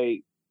would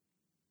say,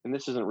 and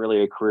this isn't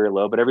really a career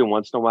low, but every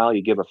once in a while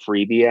you give a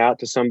freebie out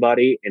to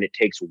somebody and it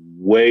takes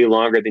way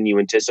longer than you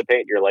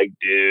anticipate. You're like,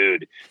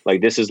 dude,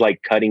 like this is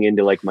like cutting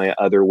into like my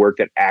other work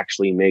that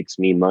actually makes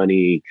me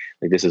money.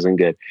 Like this isn't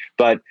good.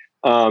 But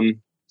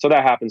so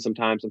that happens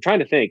sometimes. I'm trying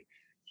to think.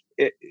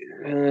 It,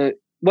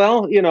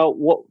 well,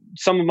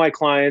 some of my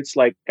clients,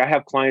 like I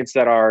have clients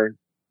that are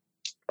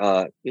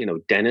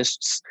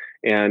dentists,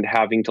 and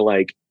having to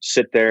like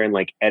sit there and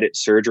like edit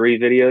surgery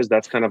videos,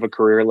 that's kind of a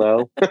career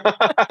low.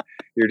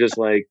 You're just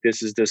like,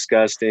 this is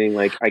disgusting.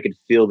 Like I could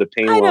feel the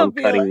pain I while I'm don't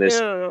feel cutting it. this.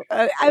 Ew.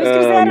 I was going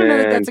to say, Oh I don't know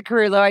that that's man. a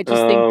career low. I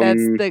just think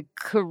that's Um, the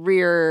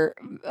career,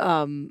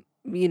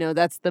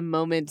 that's the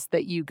moments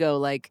that you go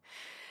like,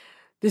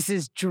 this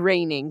is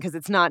draining because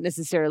it's not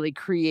necessarily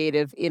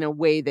creative in a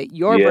way that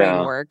your brain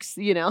yeah. works.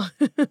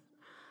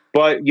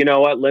 But you know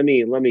what? Let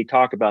me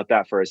talk about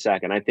that for a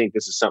second. I think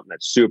this is something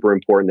that's super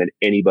important that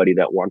anybody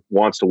that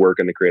wants to work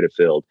in the creative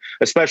field,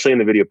 especially in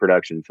the video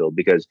production field,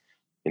 because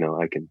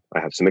I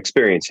have some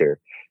experience here.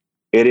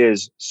 It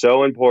is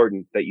so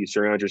important that you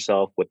surround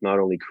yourself with not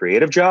only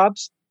creative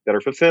jobs that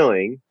are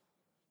fulfilling,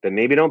 that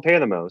maybe don't pay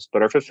the most,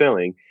 but are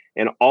fulfilling,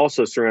 and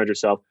also surround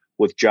yourself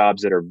with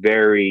jobs that are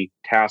very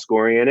task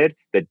oriented,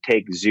 that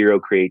take zero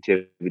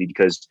creativity,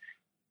 because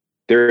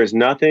there is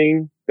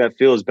nothing that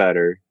feels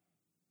better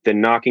than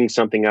knocking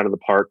something out of the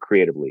park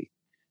creatively.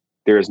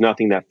 There is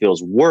nothing that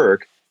feels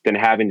work than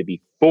having to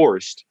be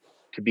forced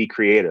to be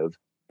creative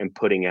and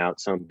putting out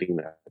something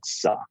that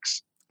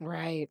sucks.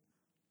 Right.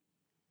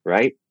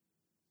 Right.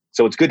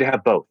 So it's good to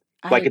have both.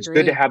 I Like it's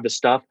good to agree. have the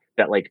stuff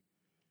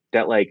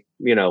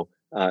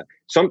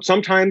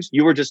sometimes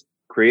you were just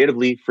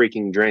creatively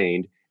freaking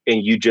drained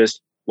and you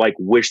just like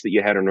wish that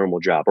you had a normal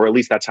job, or at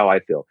least that's how I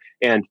feel.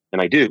 And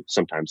I do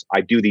sometimes.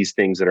 I do these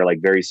things that are like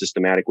very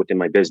systematic within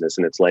my business,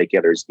 and it's like, yeah,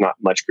 there's not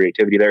much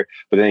creativity there,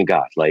 but thank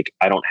God, like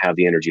I don't have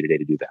the energy today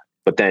to do that.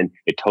 But then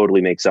it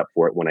totally makes up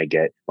for it when I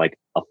get like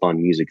a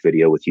fun music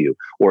video with you,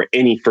 or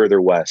any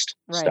further west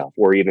Right. stuff,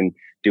 or even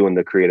doing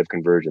the creative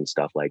convergence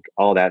stuff. Like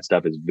all that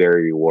stuff is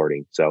very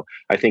rewarding. So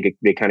I think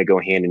they kind of go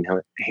hand in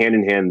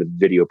hand, the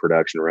video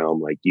production realm.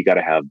 Like you got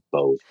to have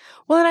both.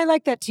 Well, and I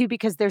like that too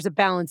because there's a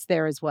balance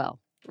there as well,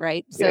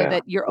 right? So Yeah.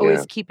 that you're Yeah.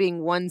 always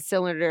keeping one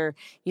cylinder,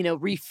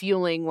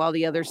 refueling while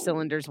the other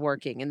cylinder's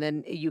working. And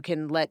then you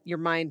can let your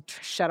mind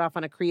shut off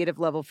on a creative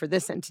level for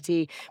this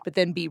entity, but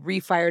then be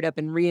refired up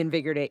and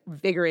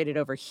reinvigorated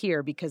over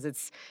here because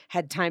it's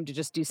had time to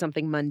just do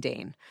something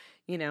mundane,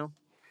 you know?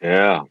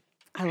 Yeah.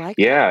 I like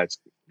that. Yeah.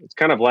 It's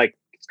kind of like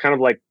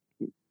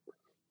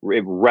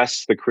it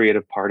rests the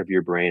creative part of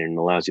your brain and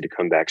allows you to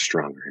come back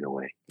stronger in a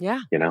way.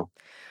 Yeah. You know,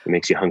 it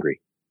makes you hungry.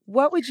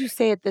 What would you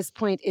say at this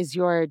point is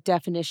your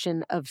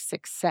definition of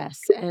success?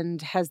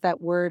 And has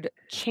that word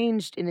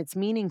changed in its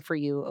meaning for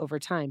you over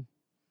time?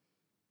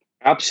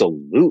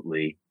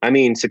 Absolutely. I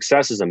mean,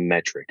 success is a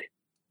metric,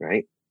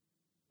 right?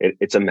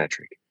 It's a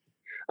metric.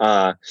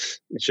 Uh,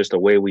 it's just a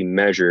way we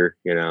measure,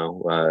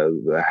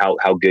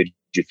 how good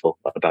you feel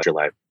about your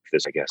life.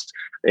 This, I guess.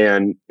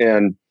 And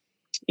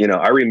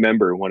I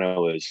remember when I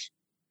was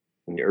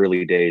in the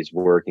early days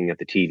working at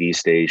the TV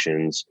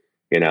stations.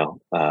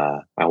 I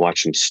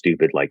watched some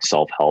stupid like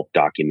self-help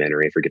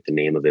documentary. I forget the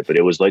name of it, but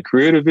it was like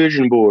create a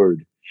vision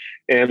board,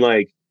 and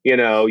like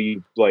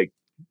you like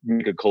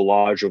make a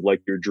collage of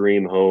like your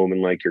dream home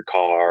and like your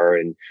car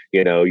and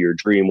your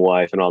dream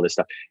wife and all this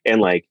stuff, and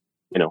like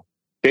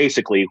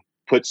basically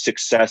put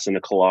success in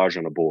a collage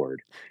on a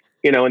board,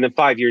 and then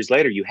 5 years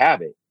later you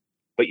have it,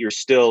 but you're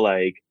still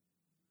like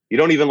you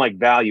don't even like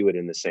value it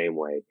in the same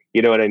way.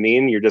 You know what I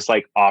mean? You're just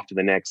like off to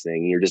the next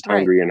thing. And you're just Right.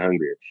 hungrier and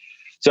hungrier.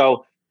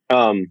 So,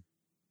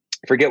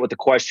 forget what the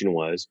question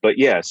was, but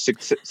yeah,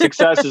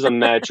 success is a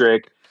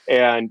metric,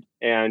 and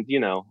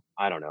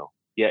I don't know.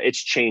 Yeah,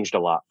 it's changed a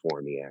lot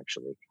for me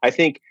actually. I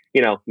think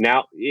now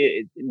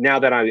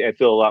that I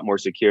feel a lot more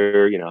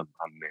secure. I'm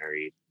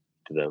married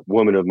to the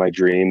woman of my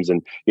dreams,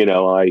 and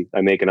I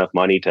make enough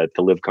money to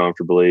live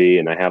comfortably,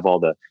 and I have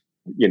all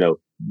you know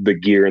the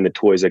gear and the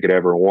toys I could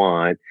ever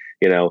want.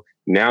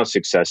 Now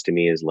success to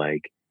me is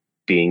like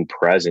being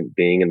present,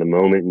 being in the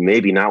moment, and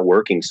maybe not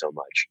working so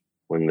much.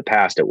 When in the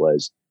past it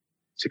was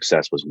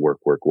success was work,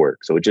 work,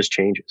 work. So it just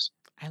changes.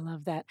 I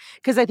love that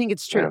because I think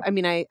it's true. Yeah. I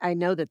mean, I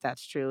know that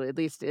that's true. At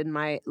least in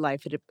my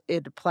life,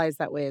 it applies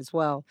that way as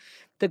well.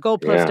 The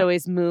goalpost Yeah.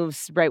 always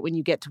moves right when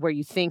you get to where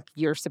you think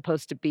you're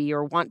supposed to be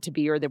or want to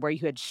be, or where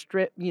you had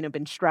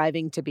been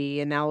striving to be,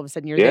 and now all of a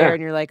sudden you're there, Yeah.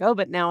 and you're like, oh,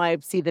 but now I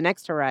see the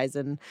next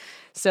horizon.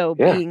 So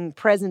Yeah. being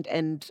present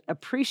and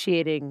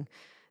appreciating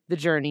the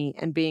journey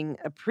and being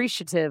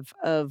appreciative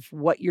of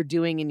what you're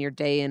doing in your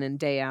day in and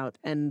day out,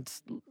 and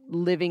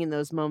living in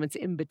those moments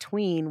in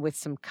between with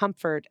some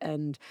comfort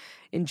and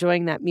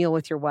enjoying that meal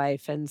with your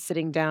wife and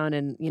sitting down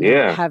and,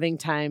 having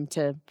time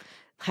to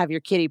have your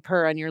kitty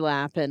purr on your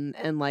lap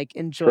and like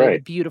enjoy the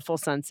beautiful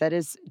sunset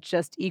is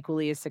just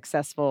equally as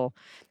successful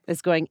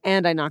as going,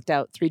 and I knocked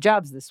out 3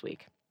 jobs this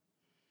week.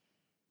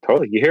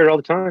 Totally. You hear it all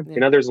the time.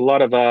 Yeah. There's a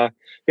lot of, I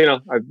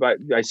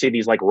see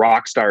these like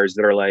rock stars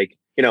that are like,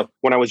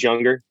 when I was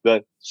younger,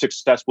 the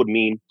success would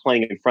mean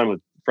playing in front of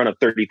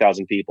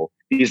 30,000 people.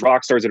 These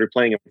rock stars that are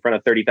playing in front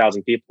of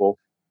 30,000 people,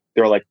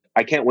 they're like,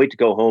 I can't wait to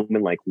go home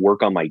and like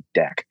work on my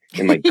deck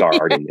in my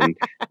garden and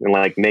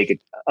like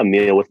make a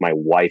meal with my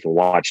wife and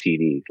watch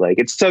TV. Like,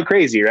 it's so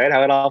crazy, right?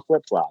 How it all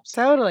flip flops.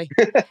 Totally.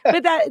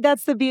 But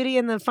that's the beauty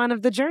and the fun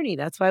of the journey.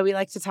 That's why we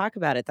like to talk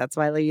about it. That's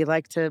why we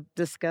like to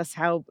discuss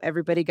how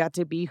everybody got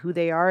to be who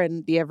they are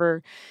and the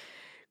ever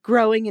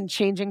growing and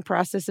changing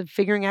process of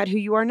figuring out who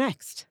you are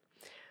next.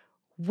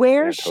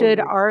 Where should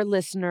our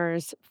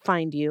listeners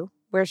find you?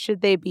 Where should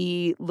they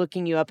be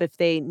looking you up if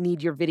they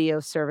need your video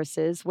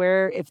services?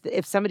 Where,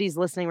 if somebody's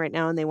listening right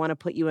now and they want to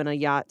put you in a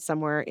yacht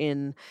somewhere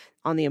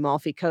on the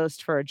Amalfi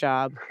Coast for a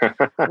job,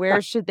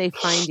 where should they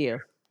find you?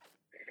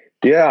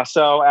 Yeah,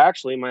 so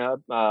actually my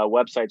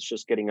website's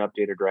just getting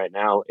updated right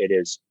now. It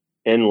is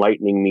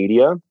Enlightening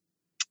Media.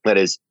 That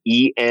is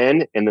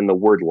EN and then the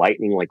word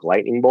lightning, like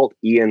lightning bolt,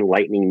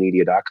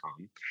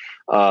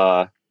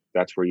 enlighteningmedia.com.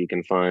 That's where you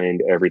can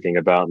find everything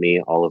about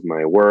me, all of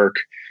my work,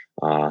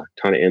 ton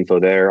of info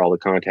there, all the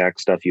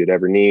contact stuff you'd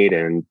ever need.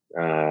 And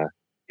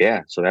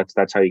so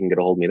that's how you can get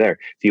a hold of me there.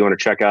 If you want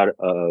to check out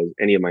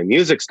any of my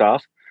music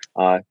stuff,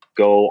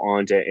 go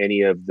on to any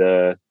of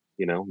the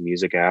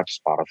music apps,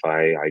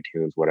 Spotify,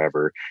 iTunes,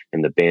 whatever.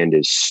 And the band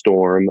is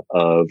Storm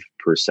of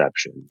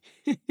Perception.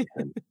 I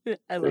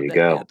love there you that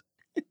go. band.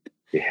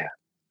 Yeah.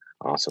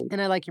 Awesome.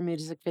 And I like your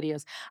music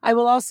videos. I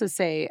will also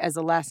say, as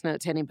a last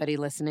note to anybody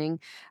listening,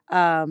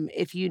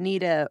 if you need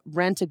to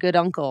rent a good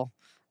uncle,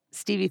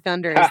 Stevie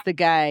Thunder is the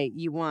guy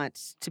you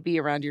want to be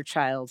around your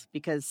child,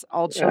 because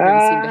all children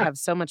seem to have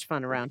so much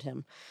fun around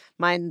him.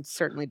 Mine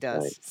certainly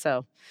does. Right.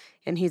 So,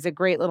 and he's a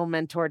great little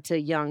mentor to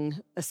young,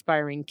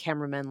 aspiring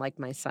cameramen like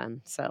my son.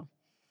 So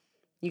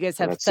you guys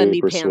have Thundy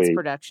Pants sweet.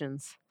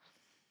 Productions.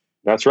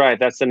 That's right.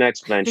 That's the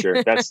next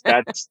venture. That's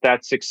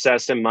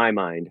success in my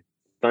mind.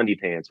 Thundy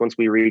Pants. Once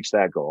we reach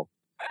that goal,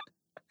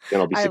 then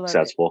I'll be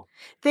successful.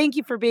 Thank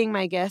you for being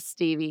my guest,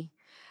 Stevie.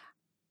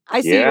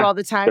 I see you all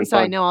the time, so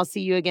I know I'll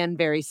see you again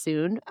very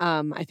soon.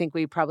 I think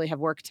we probably have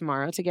work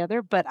tomorrow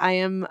together, but I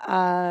am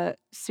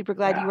super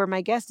glad you were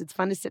my guest. It's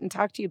fun to sit and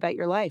talk to you about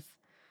your life.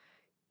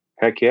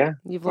 Heck yeah.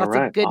 You have lots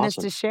of goodness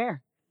to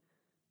share.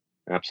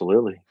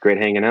 Absolutely. Great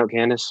hanging out,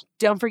 Candace.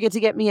 Don't forget to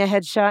get me a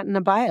headshot and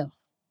a bio.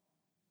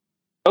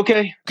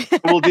 Okay,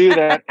 we'll do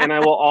that. And I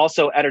will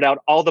also edit out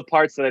all the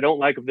parts that I don't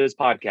like of this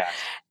podcast.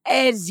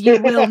 As you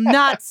will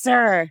not,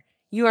 sir.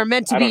 You are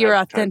meant to be your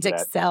authentic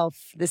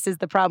self. This is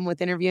the problem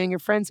with interviewing your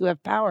friends who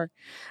have power.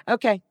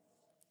 Okay.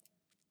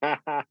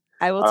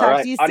 I will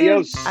talk to you soon.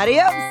 Adios.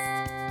 Adios.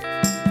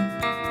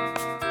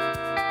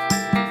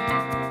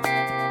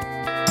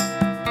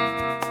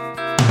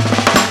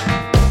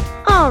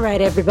 All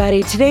right,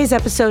 everybody. Today's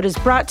episode is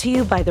brought to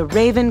you by the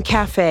Raven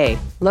Cafe,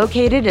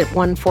 located at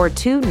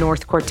 142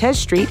 North Cortez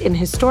Street in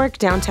historic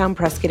downtown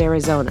Prescott,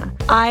 Arizona.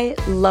 I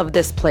love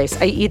this place.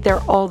 I eat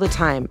there all the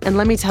time, and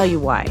let me tell you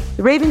why.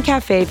 The Raven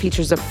Cafe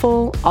features a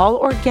full,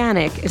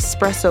 all-organic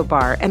espresso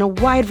bar and a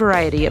wide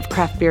variety of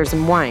craft beers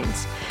and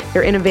wines.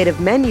 Their innovative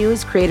menu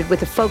is created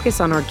with a focus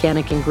on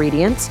organic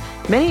ingredients,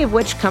 many of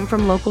which come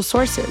from local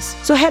sources.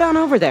 So head on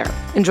over there.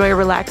 Enjoy a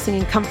relaxing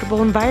and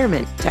comfortable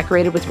environment,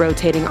 decorated with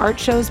rotating art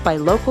shows by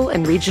local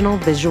and regional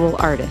visual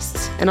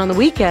artists. And on the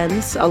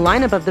weekends, a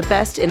lineup of the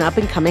best in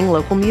up-and-coming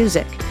local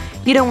music.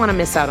 You don't want to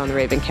miss out on the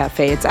Raven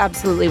Cafe. It's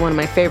absolutely one of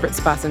my favorite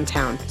spots in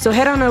town. So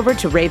head on over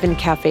to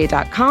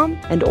ravencafe.com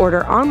and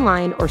order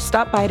online or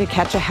stop by to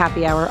catch a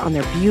happy hour on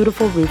their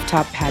beautiful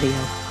rooftop patio.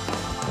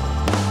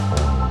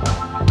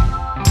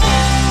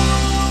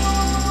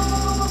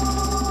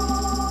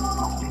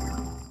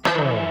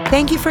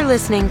 Thank you for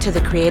listening to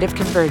The Creative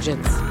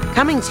Convergence,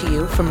 coming to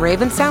you from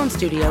Raven Sound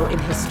Studio in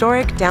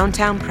historic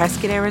downtown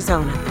Prescott,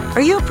 Arizona.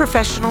 Are you a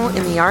professional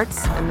in the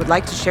arts and would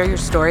like to share your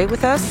story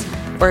with us,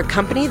 or a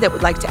company that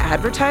would like to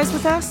advertise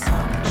with us?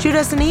 Shoot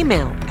us an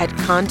email at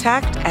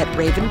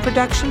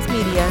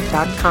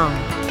contact@ravenproductionsmedia.com.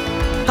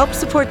 Help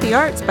support the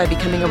arts by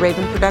becoming a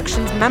Raven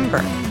Productions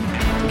member.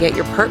 Get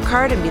your perk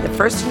card and be the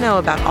first to know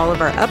about all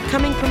of our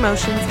upcoming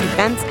promotions,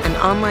 events, and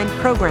online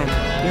programming.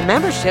 Your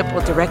membership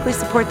will directly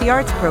support the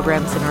arts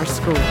programs in our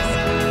schools.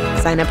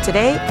 Sign up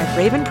today at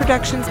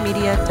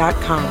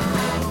ravenproductionsmedia.com.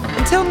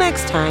 Until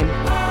next time,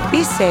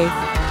 be safe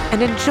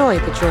and enjoy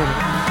the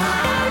journey.